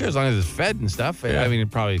 I'm sure as long as it's fed and stuff. Yeah. I mean,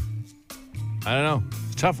 it probably. I don't know.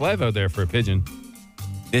 It's a tough life out there for a pigeon.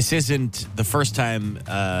 This isn't the first time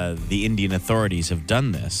the Indian authorities have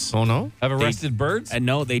done this. Oh no. Have arrested birds? And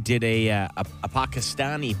no, they did a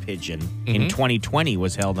Pakistani pigeon in 2020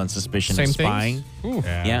 was held on suspicion Same of spying. things? Ooh.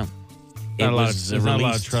 Yeah. It Not a lot was there's not a lot of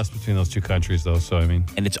released, trust between those two countries, though. So I mean,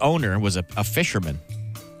 and its owner was a fisherman.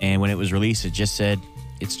 And when it was released, it just said,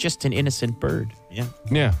 it's just an innocent bird. Yeah.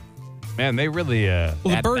 yeah, man, they really. Well, the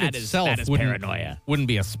That- bird that is- itself that is wouldn't, paranoia. wouldn't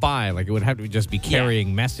be a spy. Like, it would have to just be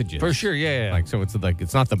carrying messages. For sure, yeah. Like, so it's like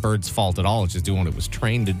it's not the bird's fault at all. It's just doing what it was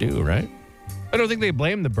trained to do, right? I don't think they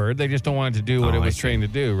blame the bird. They just don't want it to do what Oh, it I was see. trained to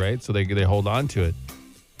do, right? So they hold on to it.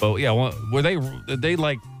 But yeah, did they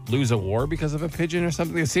like lose a war because of a pigeon or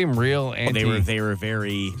something? They seem real anti. They were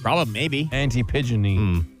very, probably, maybe.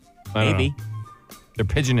 anti-pigeony. I don't Maybe. know. They're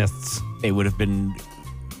pigeonists. They would have been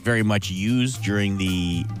very much used during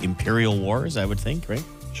the Imperial Wars, I would think, right?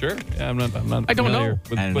 Sure. Yeah, I'm not I don't familiar know.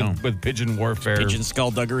 I don't know. With pigeon warfare. Pigeon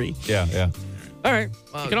skullduggery. Yeah. All right.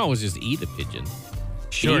 You can always just eat a pigeon.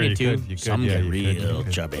 Sure, Eat it you too. could. Some Yeah, get you could, real you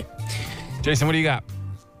could. chubby. Jason, what do you got?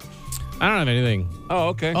 I don't have anything. Oh,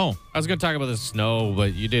 okay. I was going to talk about the snow,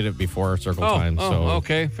 but you did it before circle time. So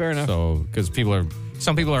okay. Fair enough. So because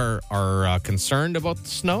some people are concerned about the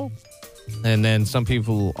snow, and then some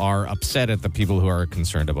people are upset at the people who are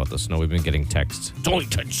concerned about the snow. We've been getting texts. It's only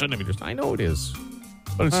 10 centimeters. I know it is,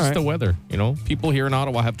 but it's All just right. the weather. You know, people here in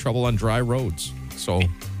Ottawa have trouble on dry roads. So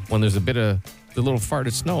when there's a bit of the little fart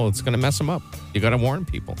of snow, it's going to mess them up. You got to warn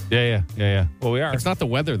people. Yeah. Well, we are. It's not the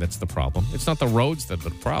weather that's the problem. It's not the roads that are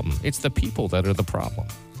the problem. It's the people that are the problem.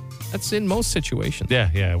 That's in most situations. Yeah.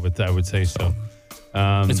 I would say so.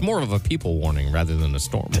 It's more of a people warning rather than a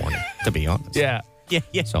storm warning, to be honest. Yeah.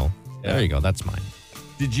 So there you go. That's mine.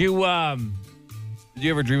 Did you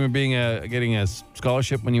ever dream of getting a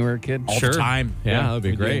scholarship when you were a kid? All the time. Yeah, that'd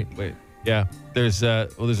be great. Wait. Yeah. There's a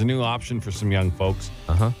new option for some young folks.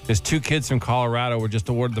 There's 2 kids from Colorado were just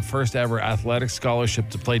awarded the first ever athletic scholarship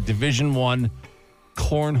to play Division I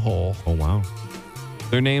cornhole. Oh, wow.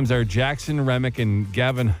 Their names are Jackson Remick and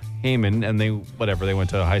Gavin Heyman, and they went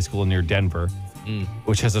to high school near Denver,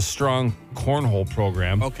 which has a strong cornhole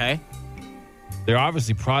program. Okay. They're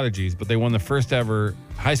obviously prodigies, but they won the first ever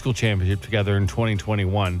high school championship together in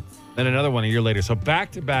 2021. Then another one a year later. So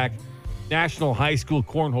back-to-back national high school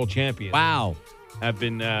cornhole champions Wow. have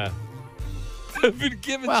been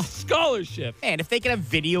given scholarship. Man, if they could have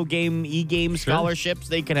video game, e-game scholarships,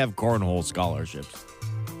 they could have cornhole scholarships.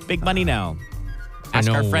 Big money now. Ask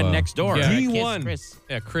our friend next door. yeah, D1. Chris.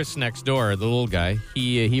 Yeah, Chris next door, the little guy.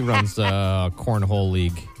 He runs a cornhole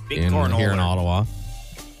league here in cornholer. Ottawa.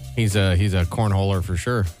 He's a cornholer for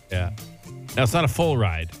sure. Yeah. Now, it's not a full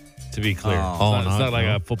ride, to be clear. Oh. It's not like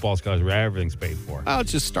a football scholarship where everything's paid for. Oh,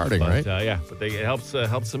 it's just starting, But, right? but it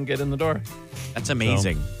helps them get in the door. That's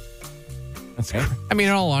amazing. That's great. I mean,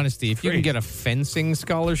 in all honesty, if you can Great. get a fencing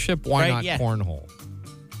scholarship, why Right, not yeah. cornhole?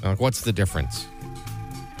 What's the difference?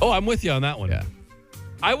 Oh, I'm with you on that one. Yeah.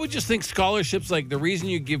 I would just think scholarships, like the reason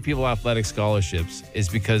you give people athletic scholarships is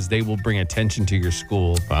because they will bring attention to your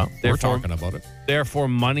school. Well, we're Therefore- talking about it. Therefore,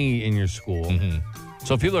 money in your school.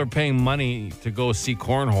 So if people are paying money to go see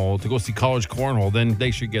cornhole, to go see college cornhole, then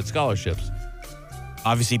they should get scholarships.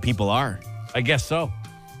 Obviously, people are. I guess so.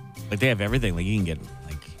 Like, they have everything. Like, you can get,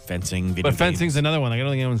 like, fencing, video But fencing's games. another one. Like, I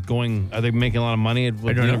don't think anyone's going. Are they making a lot of money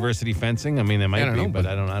with don't know. university fencing? I mean, they might I don't be, know, but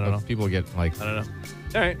I don't know. People get like I don't know.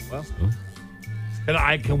 All right. Well,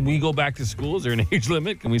 can we go back to school? Is there an age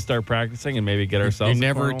limit? Can we start practicing and maybe get ourselves? You're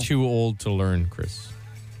a never cornhole? too old to learn, Chris.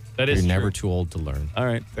 That is You're never true. too old to learn. All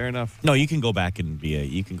right. Fair enough. No, you can go back and be a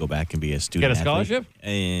student. Get a athlete. scholarship?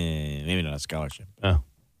 Maybe not a scholarship. Oh,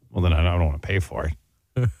 well then I don't want to pay for it.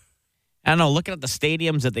 I don't know. Looking at the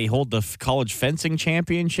stadiums that they hold the college fencing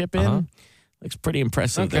championship in, looks pretty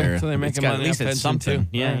impressive there. So they're It's making got- money at least off it's fencing, something.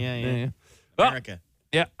 too. Yeah. Oh, America.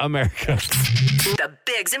 yeah, America. The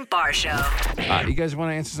Biggs and Bar Show. You guys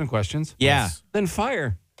want to answer some questions? Yeah. Then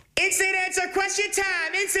fire. Instant answer question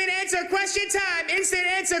time. Instant answer question time. Instant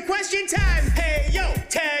answer question time. Hey, yo,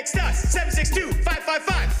 text us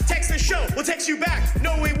 762-555. Text the show. We'll text you back.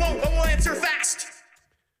 No, we won't, but we'll answer fast.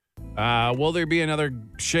 Will there be another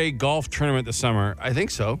Shea golf tournament this summer? I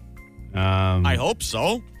think so. I hope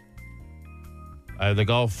so. The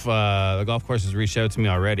golf course has reached out to me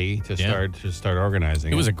already to start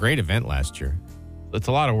organizing. It was a great event last year. It's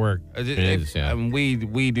a lot of work. It is, yeah. I mean,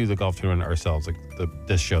 we do the golf tournament ourselves, like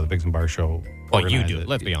this show, the Biggs and Bar Show. Well, you organize do. it.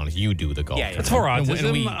 Let's be honest. You do the golf. Yeah, yeah. It's for And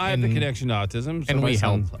autism. I have the and- connection to autism, so and my we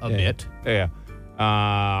son- help a bit. Yeah.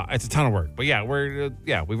 It's a ton of work, but yeah,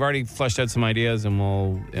 we've already fleshed out some ideas, and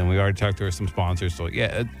we already talked to some sponsors. So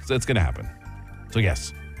yeah, it's going to happen. So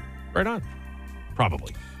yes, Right on.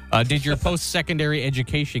 probably. Did your post-secondary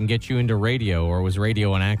education get you into radio, or was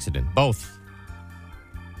radio an accident? Both.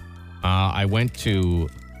 I went to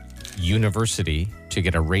university to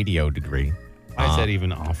get a radio degree. I said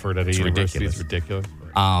even offered at a university is ridiculous.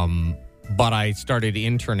 But I started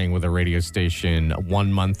interning with a radio station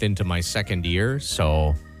 1 month into my second year,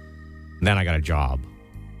 so then I got a job.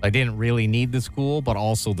 I didn't really need the school, but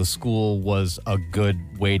also the school was a good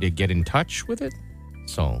way to get in touch with it.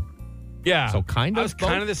 So Yeah. So kind I of was both?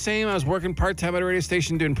 kind of the same. I was working part-time at a radio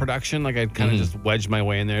station doing production. Like I'd kind of just wedged my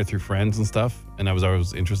way in there through friends and stuff. And I was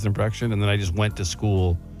always interested in production. And then I just went to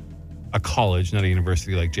school, a college, not a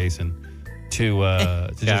university like Jason, to I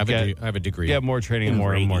just have a degree. get more training and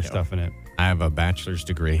more stuff in it. I have a bachelor's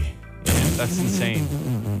degree. That's insane.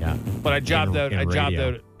 Yeah. But I jobbed out. in I jobbed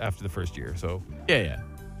radio. out after the first year. So Yeah. it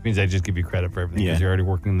means I just give you credit for everything because Yeah. you're already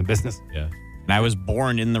working in the business. Yeah. And I was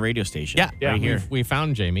born in the radio station. Yeah, Right here. We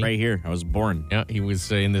found Jamie. Right here. I was born. Yeah, he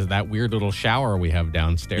was in that weird little shower we have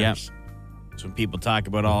downstairs. Yep. So when people talk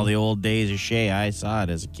about all the old days of Shea, I saw it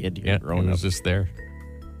as a kid here Yeah, growing he up. was just there.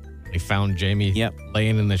 They found Jamie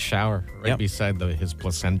laying in the shower right beside his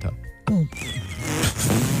placenta. And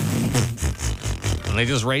they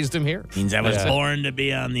just raised him here. Means I was born to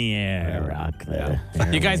be on the air. Rock there.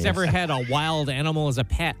 You guys ever had a wild animal as a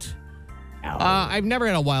pet? I've never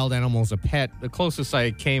had a wild animal as a pet. The closest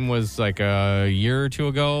I came was like a year or two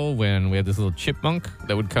ago when we had this little chipmunk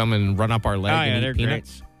that would come and run up our leg and eat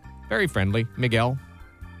peanuts. Very friendly. Miguel.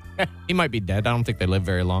 He might be dead. I don't think they live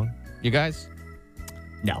very long. You guys?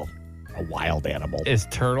 No. A wild animal. Is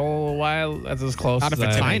turtle wild? That's as close Not as if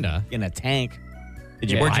it's I... kinda. In a tank. Did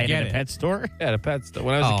you Where'd buy you it get in a it? pet store? Yeah, at a pet store.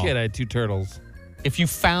 When I was a kid, I had 2 turtles. If you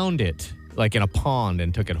found it, like in a pond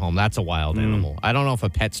and took it home, that's a wild animal. I don't know if a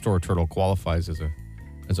pet store turtle qualifies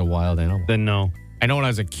as a wild animal. Then no. I know when I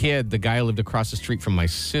was a kid, the guy who lived across the street from my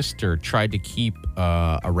sister tried to keep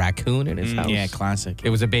a raccoon in his house. Yeah, classic.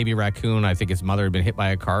 It was a baby raccoon. I think its mother had been hit by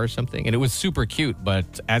a car or something. And it was super cute,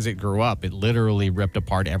 but as it grew up, it literally ripped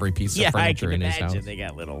apart every piece of furniture in his house. They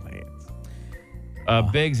got little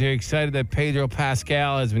hands. Biggs, are you excited that Pedro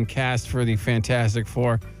Pascal has been cast for the Fantastic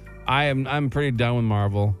Four? I'm pretty done with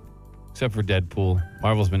Marvel, except for Deadpool.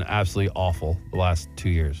 Marvel's been absolutely awful the last 2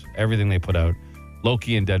 years. Everything they put out,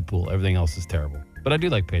 Loki and Deadpool, everything else is terrible. But I do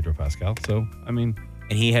like Pedro Pascal, so I mean,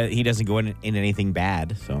 and he doesn't go in anything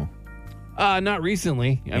bad, so. Not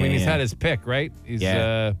recently. I mean, he's had his pick, right? He's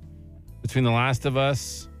between The Last of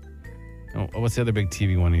Us. Oh, what's the other big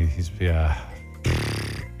TV one? He's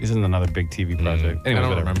in another big TV project. Anyway, I don't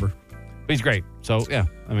whatever. remember. But he's great. So yeah,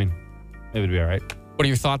 I mean, maybe it'd be all right. What are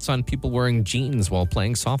your thoughts on people wearing jeans while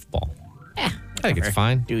playing softball? I think it's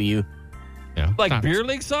fine. Do you? Yeah. Like beer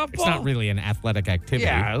league softball? It's not really an athletic activity.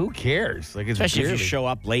 Yeah, who cares? Like, it's Especially if beer you league. show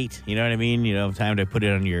up late. You know what I mean? You know, time to put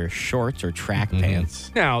it on your shorts or track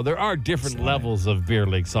pants. Now, there are different levels of beer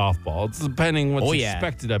league softball. It's depending what's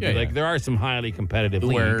expected of you. Yeah, Like, there are some highly competitive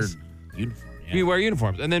leagues. Uniform. You wear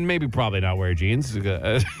uniforms. And then maybe probably not wear jeans.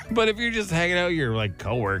 But if you're just hanging out with your, like,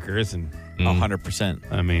 coworkers and...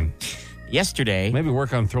 100%. I mean... Yesterday... Maybe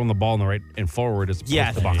work on throwing the ball in the right and forward as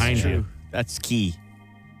opposed to behind you. That's key.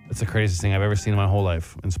 That's the craziest thing I've ever seen in my whole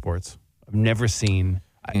life in sports. I've never seen,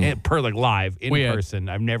 live, in person,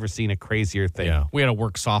 I've never seen a crazier thing. Yeah. We had a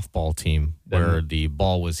work softball team where the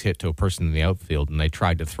ball was hit to a person in the outfield, and they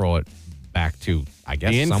tried to throw it back to, I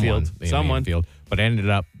guess, The infield. someone in the infield, but ended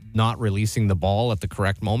up not releasing the ball at the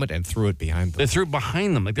correct moment and threw it behind them. They threw it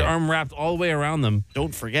behind them, like their arm wrapped all the way around them.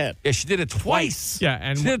 Don't forget. Yeah, she did it twice. Yeah,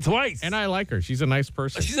 and she did it twice. And I like her. She's a nice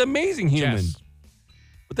person. She's an amazing human. Yes.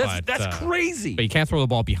 But that's crazy. But you can't throw the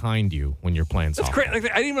ball behind you when you're playing softball. That's crazy.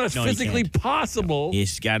 Like, I didn't even know it's physically possible. You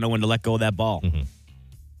just got to know when to let go of that ball. Mm-hmm.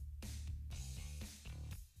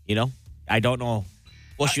 You know? I don't know.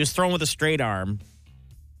 Well, she was thrown with a straight arm.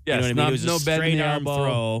 Yeah, you know what I mean? It was no a bend in straight the arm elbow.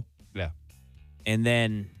 throw. Yeah. And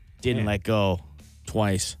then didn't let go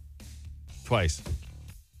twice.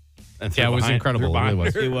 And Yeah, it was incredible. It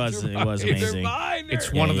was. It was amazing.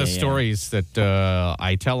 It's one of the stories that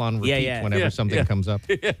I tell on repeat whenever something comes up,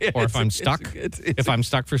 or if I'm stuck. If I'm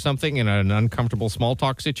stuck for something in an uncomfortable small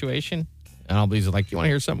talk situation, and I'll be like, "You want to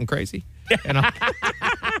hear something crazy?" And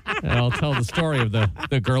I'll tell the story of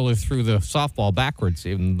the girl who threw the softball backwards,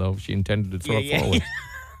 even though she intended to throw it forward.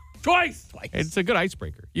 Twice. It's a good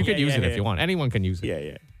icebreaker. You could use it if you want. Anyone can use it.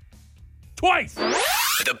 Yeah. Twice.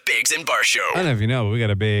 The Biggs and Bar Show. I don't know if you know, but we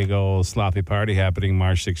got a big old sloppy party happening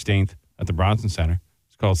March 16th at the Bronson Center.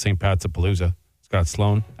 It's called St. Pat's Palooza. Scott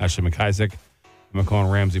Sloan, Ashley McIsaac,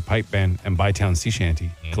 McCone Ramsey Pipe Band, and Bytown Sea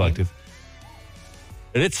Shanty Collective.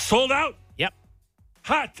 And it's sold out. Yep.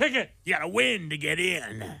 Hot ticket. You got to win to get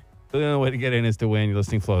in. The only way to get in is to win. You're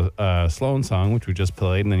listening to Sloan song, which we just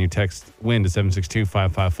played, and then you text WIN to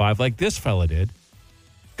 762-555 like this fella did.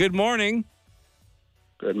 Good morning.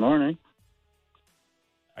 Good morning.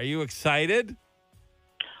 Are you excited?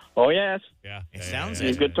 Oh, yes. Yeah. It sounds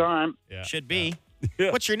It's a good time. Yeah. Should be.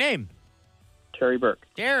 What's your name? Terry Burke.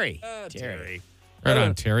 Terry. Terry. Right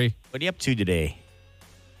on, Terry. What are you up to today?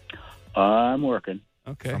 I'm working.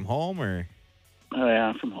 Okay. From home or? Oh,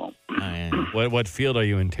 yeah, from home. Oh, yeah. What field are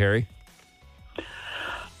you in, Terry?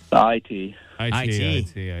 IT. IT. All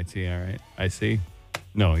right. I see.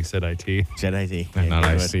 No, he said IT. Said IT. Not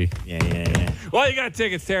IC. Yeah. Well, you got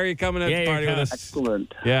tickets, Terry, coming at the party with us.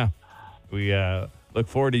 Excellent. Yeah. We look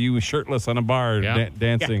forward to you shirtless on a bar,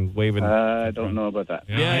 dancing, waving. I don't know about that.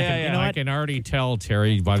 Yeah. I can already tell,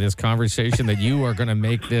 Terry, by this conversation that you are going to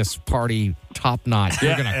make this party top notch.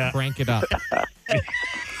 You're going to crank it up.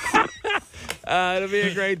 It'll be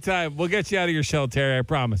a great time. We'll get you out of your shell, Terry. I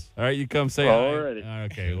promise. All right, you come say hi. Alrighty.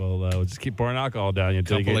 Okay, well, we'll just keep pouring alcohol down you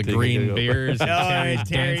until you Couple get of green beers and Terry's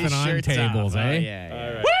dancing on shirt's tables, off. eh? Oh,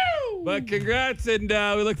 yeah. Woo! But congrats, and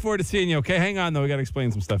we look forward to seeing you. Okay, hang on though. We got to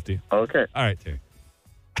explain some stuff to you. Okay. All right, Terry.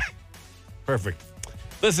 Perfect.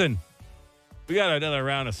 Listen, we got another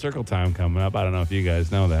round of Circle Time coming up. I don't know if you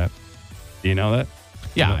guys know that. Do you know that?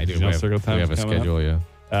 Yeah, I do. You know We have, Circle we Time's have a coming up? schedule, yeah.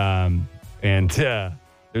 And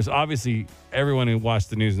there's obviously everyone who watched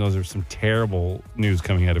the news knows there's some terrible news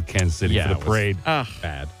coming out of Kansas City for the parade.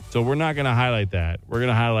 Bad. So we're not going to highlight that. We're going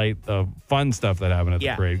to highlight the fun stuff that happened at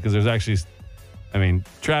the parade because there's actually,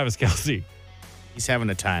 Travis Kelce. He's having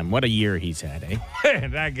a time. What a year he's had, eh?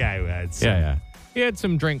 That guy who had some. Yeah. He had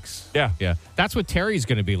some drinks. Yeah. That's what Terry's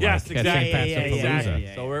going to be like Yes, at exactly. St. Patrick's Palooza.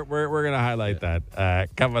 Yeah. So we're going to highlight that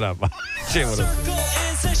coming up. Shane, what up? Circle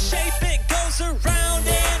is a shape, it goes around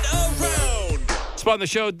and around. Spot on the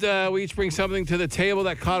show, we each bring something to the table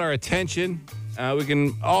that caught our attention. We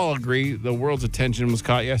can all agree the world's attention was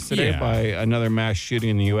caught yesterday by another mass shooting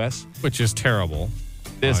in the U.S. Which is terrible.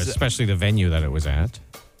 This, especially the venue that it was at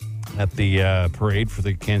the parade for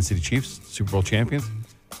the Kansas City Chiefs, Super Bowl champions.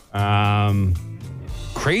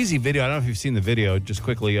 Crazy video. I don't know if you've seen the video, just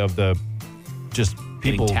quickly, of the just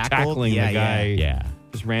people tackling the guy. Yeah.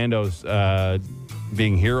 Just randos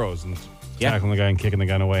being heroes and tackling the guy and kicking the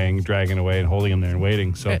gun away and dragging away and holding him there and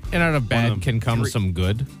waiting. So, and out of bad can come some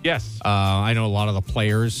good. Yes. I know a lot of the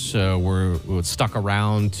players were stuck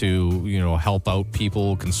around to, help out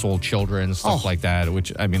people, console children, stuff like that,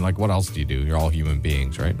 which, what else do you do? You're all human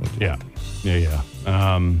beings, right? Yeah.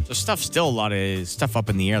 So still a lot of stuff up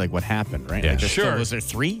in the air, like what happened, right? Yeah, like sure. Still, was there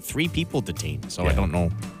three people detained? So I don't know.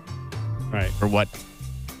 Right. For what?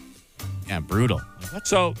 Yeah, brutal.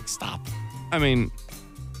 So, stop.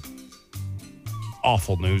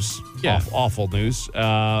 Awful news. Yeah. Awful news.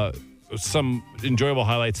 Some enjoyable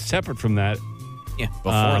highlights separate from that. Yeah,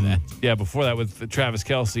 before that. Yeah, before that with Travis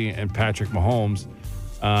Kelce and Patrick Mahomes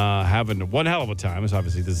having one hell of a time.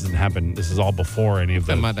 Obviously, this doesn't happen. This is all before any of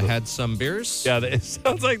They them. might have had some beers. Yeah, it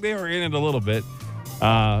sounds like they were in it a little bit.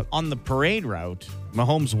 On the parade route,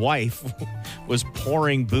 Mahomes' wife was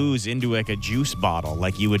pouring booze into like a juice bottle,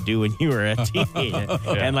 like you would do when you were a teen,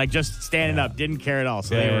 and like just standing up, didn't care at all.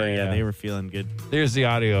 So they were feeling good. There's the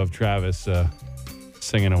audio of Travis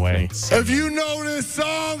singing away. If you know this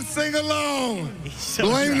song, sing along.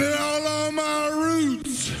 Blame it all on my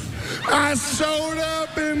roots. I showed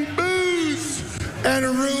up in booze and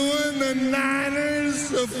ruined the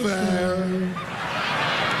Niners affair.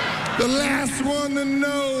 The last one to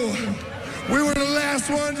know. We were the last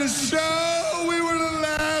one to show. We were the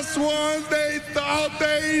last ones they thought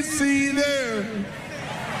they'd see there.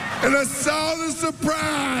 And I saw the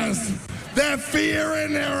surprise, that fear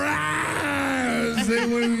in their eyes.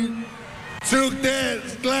 And we took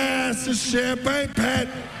that glass of champagne.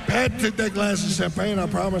 Pat took that glass of champagne, I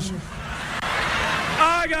promise you.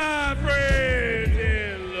 I got friends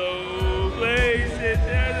in low places.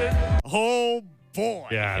 Oh, boy.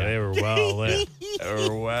 Yeah, they were well lit. They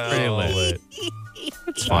were well lit.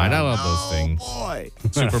 It's fine. I love those things. Boy.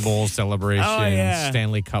 Super Bowl celebrations, Oh, yeah.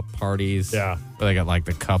 Stanley Cup parties. Yeah. Where they got like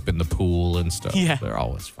the cup in the pool and stuff. Yeah. They're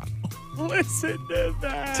always fun. Listen to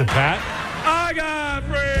that. To Pat, I got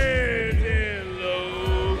friends in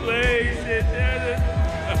low places.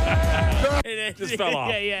 Just fell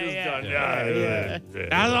off. Yeah.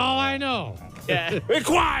 That's all I know. Yeah. Be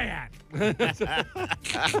quiet. That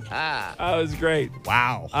was great.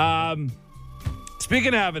 Wow. Speaking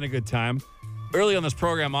of having a good time, early on this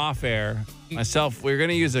program off air, we're going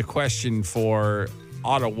to use a question for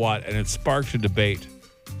OttaWHAT, and it sparked a debate.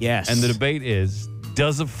 Yes. And the debate is,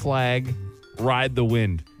 does a flag ride the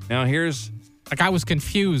wind? Now, I was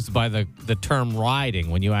confused by the term riding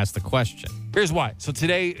when you asked the question. Here's why. So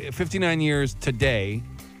today, 59 years today,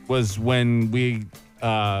 was when we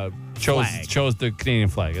chose the Canadian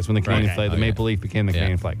flag. That's when the Canadian flag, the maple leaf, became the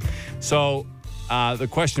Canadian flag. So the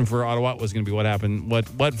question for OttaWHAT was going to be what happened. What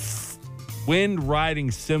wind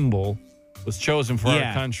riding symbol was chosen for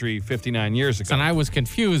our country 59 years ago? And I was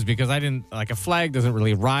confused because I didn't a flag doesn't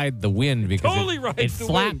really ride the wind because it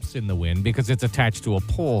flaps in the wind because it's attached to a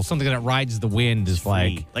pole. Something that rides the wind is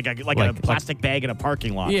like a plastic bag in a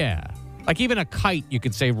parking lot. Yeah. Like even a kite, you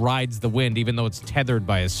could say rides the wind, even though it's tethered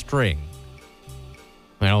by a string.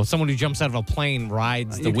 Someone who jumps out of a plane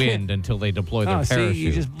rides the wind until they deploy their parachute. See,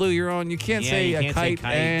 you just blew your own. You can't say a kite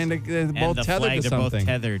and they're both the tethered flag, to they're both something.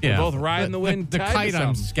 tethered. They're both riding the wind. The tied kite to I'm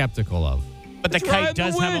something. skeptical of. But the It's kite riding the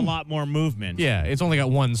does have a wind. lot more movement. Yeah, it's only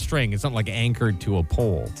got one string. It's not like anchored to a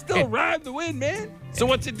pole. Still riding the wind, man. So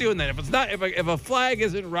what's it doing then? If it's not, if a flag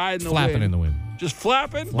isn't riding the Flapping wind, in the wind. Just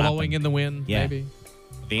flapping? Blowing in the wind, Yeah. maybe.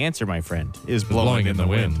 The answer, my friend, is blowing in the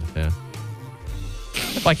wind. Yeah.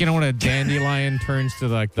 Like, you know, when a dandelion turns to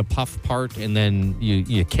like the puff part and then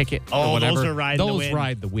you kick it Oh, or whatever. those are riding the Those wind.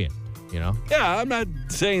 ride the wind, you know? Yeah, I'm not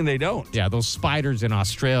saying they don't. Yeah, those spiders in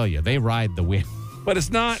Australia, they ride the wind. But it's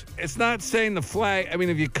not saying the flag. I mean,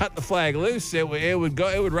 if you cut the flag loose, it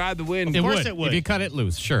would ride the wind. It would. If you cut it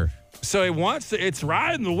loose, sure. So it's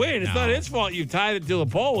riding the wind. It's not its fault you tied it to a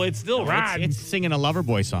pole. It's still riding. It's singing a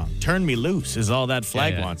Loverboy song. Turn me loose is all that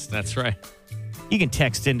flag wants. That's right. You can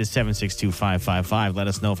text into 762-555. Let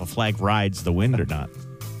us know if a flag rides the wind or not.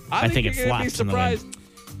 I think it you're gonna be flaps in the wind. surprised.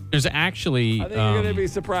 There's actually I think you're going to be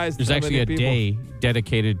surprised. There's how actually many a people- day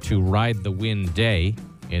dedicated to Ride the Wind Day.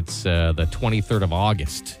 It's the 23rd of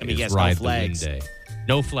August. Let me is guess, no Ride flags. the Wind Day.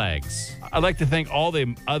 No flags. I'd like to thank all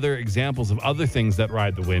the other examples of other things that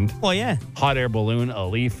ride the wind. Well, yeah. Hot air balloon, a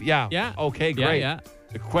leaf. Yeah. Yeah. Okay, great. Yeah.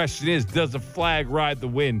 The question is, does a flag ride the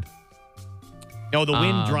wind? No, the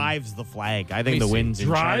wind drives the flag. I think the see. wind's in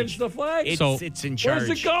Drives charge. the flag? It's in charge.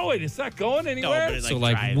 Where's it going? It's not going anywhere. but it, So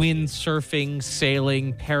like like windsurfing,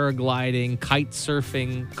 sailing, paragliding, kite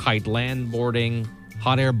surfing, kite landboarding,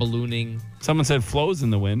 hot air ballooning. Someone said flows in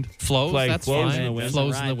the wind. Flows, Flag that's flows fine. in the wind.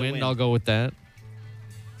 Flows in Ride the the wind, wind. I'll go with that.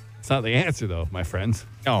 It's not the answer, though, my friends.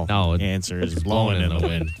 No, No, the answer is it's blowing in the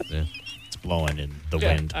wind. Yeah. It's blowing in the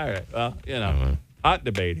Yeah, wind. all right. Well, hot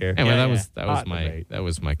debate here. Anyway, Yeah, that Hot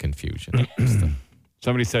was debate. my confusion.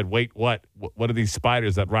 Somebody said, wait, what? What are these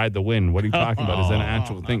spiders that ride the wind? What are you talking about? Is that an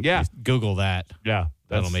actual thing? Yeah. Google that. Yeah.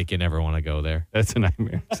 That'll make you never want to go there. That's a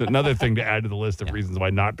nightmare. It's another thing to add to the list of reasons why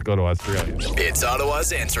not to go to Australia. It's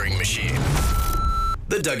Ottawa's answering machine.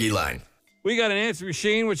 The Dougie Line. We got an answer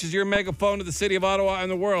machine, which is your megaphone to the city of Ottawa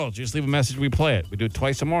and the world. Just leave a message, we play it. We do it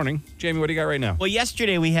twice a morning. Jamie, what do you got right now? Well,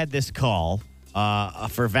 yesterday we had this call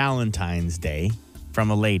for Valentine's Day from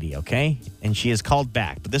a lady, okay? And she has called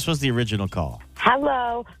back, but this was the original call.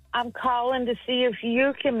 Hello, I'm calling to see if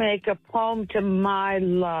you can make a poem to my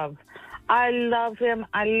love. I love him.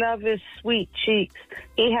 I love his sweet cheeks.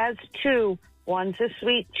 He has two. One's a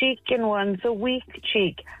sweet cheek and one's a weak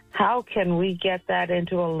cheek. How can we get that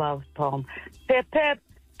into a love poem? Pip, pip,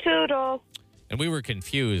 toodle. And we were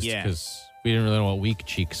confused Yeah. because we didn't really know what weak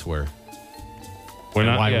cheeks were. We're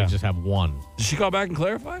And not- why yeah. we just have one. Did she call back and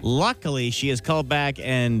clarify? Luckily, she has called back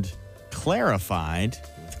and clarified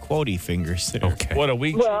with quotey fingers there. Okay. What a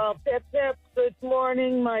week. Well, Pip, pip, good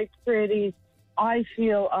morning, my pretty. I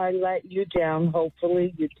feel I let you down.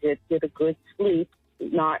 Hopefully you did get a good sleep,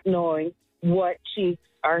 not knowing what cheeks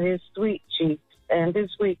are his sweet cheeks and his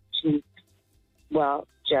weak cheeks. Well,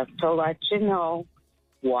 just to let you know,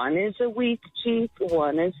 one is a weak cheek,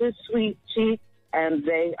 one is a sweet cheek, and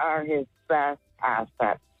they are his best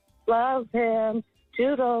asset. Love him.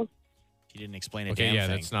 Toodles. She didn't explain a Okay, damn yeah,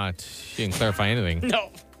 thing. that's not. She didn't clarify anything.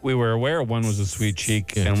 No. We were aware one was a sweet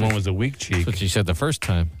cheek and one was a weak cheek. That's what she said the first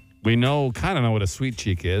time. We kind of know what a sweet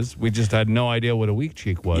cheek is. We just had no idea what a weak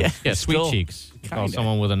cheek was. Yeah. Yeah, sweet Still- cheeks. You call Kinda.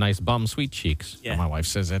 someone with a nice bum sweet cheeks. Yeah. My wife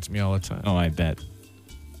says that to me all the time. Oh, I bet.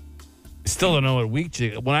 Still don't know what weak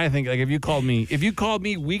cheek. When I think if you called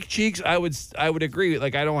me weak cheeks, I would agree.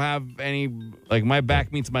 Like I don't have any. Like my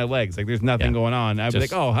back meets my legs. Like there's nothing Yeah. going on. I'd be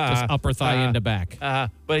Just- like, oh, just upper thigh into back.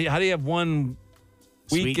 But how do you have one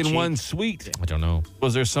weak Sweet and cheek. one sweet? I don't know.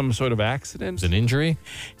 Was there some sort of accident? Is it an injury?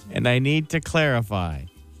 And I need to clarify.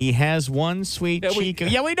 He has one sweet cheek.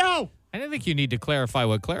 Yeah, we know. I don't think you need to clarify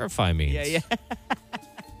what clarify means. Yeah.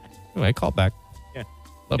 Anyway, call back. Yeah.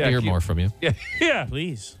 Love Yeah, to hear keep- more from you. Yeah.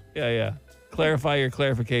 Please. Yeah. Clarify your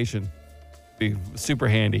clarification. Be super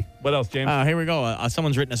handy. What else, James? Here we go.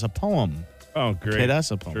 Someone's written us a poem. Oh, great. Hit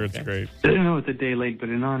us a poem. Sure, it's okay? great. I know it's a day late, but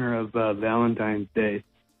in honor of Valentine's Day,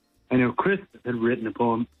 I know Chris had written a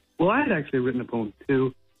poem. Well, I had actually written a poem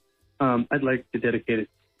too. I'd like to dedicate it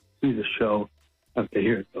to the show. Okay,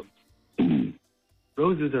 here it goes.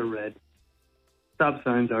 Roses are red. Stop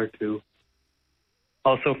signs are too.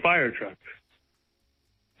 Also fire trucks.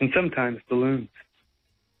 And sometimes balloons.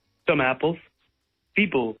 Some apples.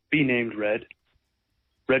 People be named Red.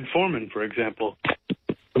 Red Foreman, for example,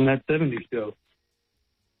 from that 70s show.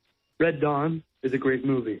 Red Dawn is a great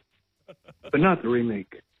movie, but not the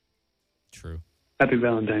remake. True. Happy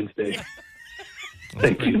Valentine's Day.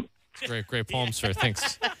 Thank you. It's great poem, sir.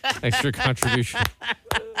 Thanks. Thanks for your contribution.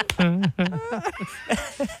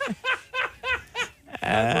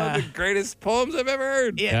 That's one of the greatest poems I've ever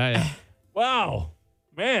heard. Yeah. Wow.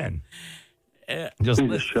 Man. Just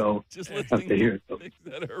the show. Just listening Okay, here it goes. things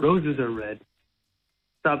that are Roses are red.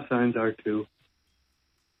 Stop signs are too.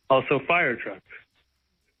 Also fire trucks.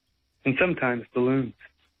 And sometimes balloons.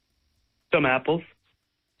 Some apples.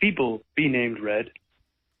 People be named Red.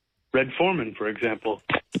 Red Foreman, for example,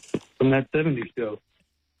 from that 70s show.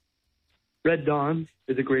 Red Dawn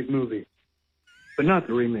is a great movie, but not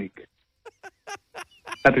the remake.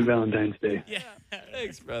 Happy Valentine's Day. Yeah.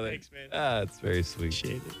 Thanks, brother. Thanks, man. That's very sweet.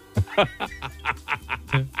 Appreciate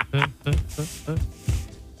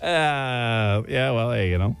Yeah, well,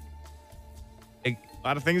 hey, A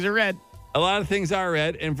lot of things are red. A lot of things are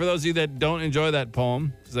red, and for those of you that don't enjoy that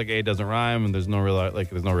poem, it's like, hey, it doesn't rhyme, and there's no real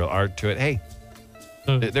art to it. Hey,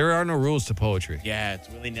 there are no rules to poetry. Yeah, it's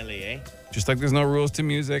willy-nilly, eh? Just like there's no rules to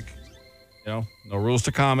music, no rules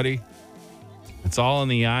to comedy. It's all in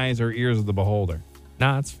the eyes or ears of the beholder.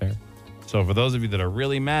 Nah, that's fair. So for those of you that are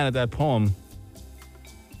really mad at that poem,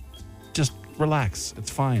 just relax. It's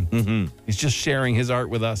fine. Mm-hmm. He's just sharing his art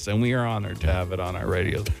with us, and we are honored to have it on our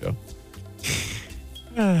radio show.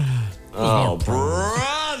 Oh,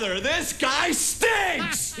 brother, this guy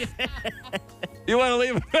stinks! You want to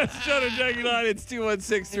leave a message on our Dougie line? It's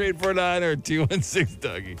 216-3849 or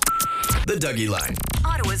 216-DOUGY. The Dougie Line.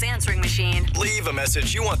 Ottawa's answering machine. Leave a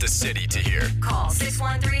message you want the city to hear. Call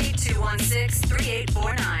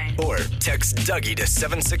 613-216-3849. Or text Dougie to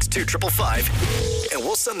 762-555, and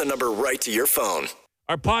we'll send the number right to your phone.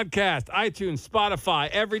 Our podcast, iTunes, Spotify,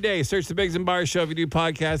 every day. Search The Biggs and Bar Show if you do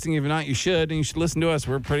podcasting. If not, you should. And you should listen to us.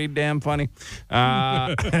 We're pretty damn funny.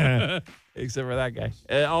 Except for that guy.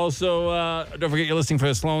 Also, don't forget you're listening for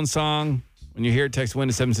the Sloan song. When you hear it, text WIN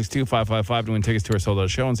to 762-555 to win tickets to our sold-out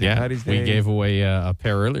show on St. Patty's Day. We gave away a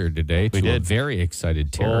pair earlier today to a very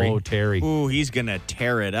excited Terry. Oh, Terry. Ooh, he's going to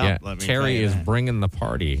tear it up. Yeah, Let me Terry tell you is that. bringing the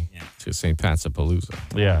party to St. Pat's-a-Palooza.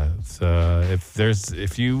 Yeah. It's,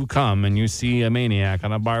 if you come and you see a maniac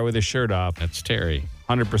on a bar with his shirt off, that's Terry.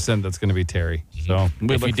 100% that's going to be Terry. So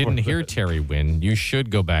if you didn't hear Terry win, you should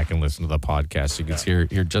go back and listen to the podcast. You can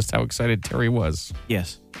hear just how excited Terry was.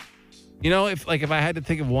 Yes. You know, if I had to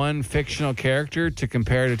think of one fictional character to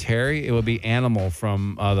compare to Terry, it would be Animal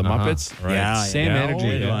from the Muppets. Right. Yeah, same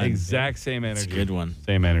energy. Good one. Exact same energy. It's a good one.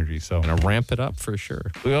 Same energy. So gonna ramp it up for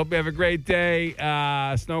sure. We hope you have a great day.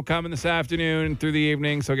 Snow coming this afternoon through the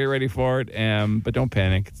evening, so get ready for it. But don't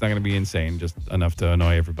panic. It's not going to be insane, just enough to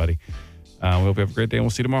annoy everybody. We hope you have a great day, and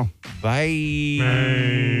we'll see you tomorrow. Bye.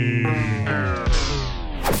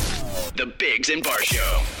 The Biggs and Bar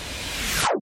Show.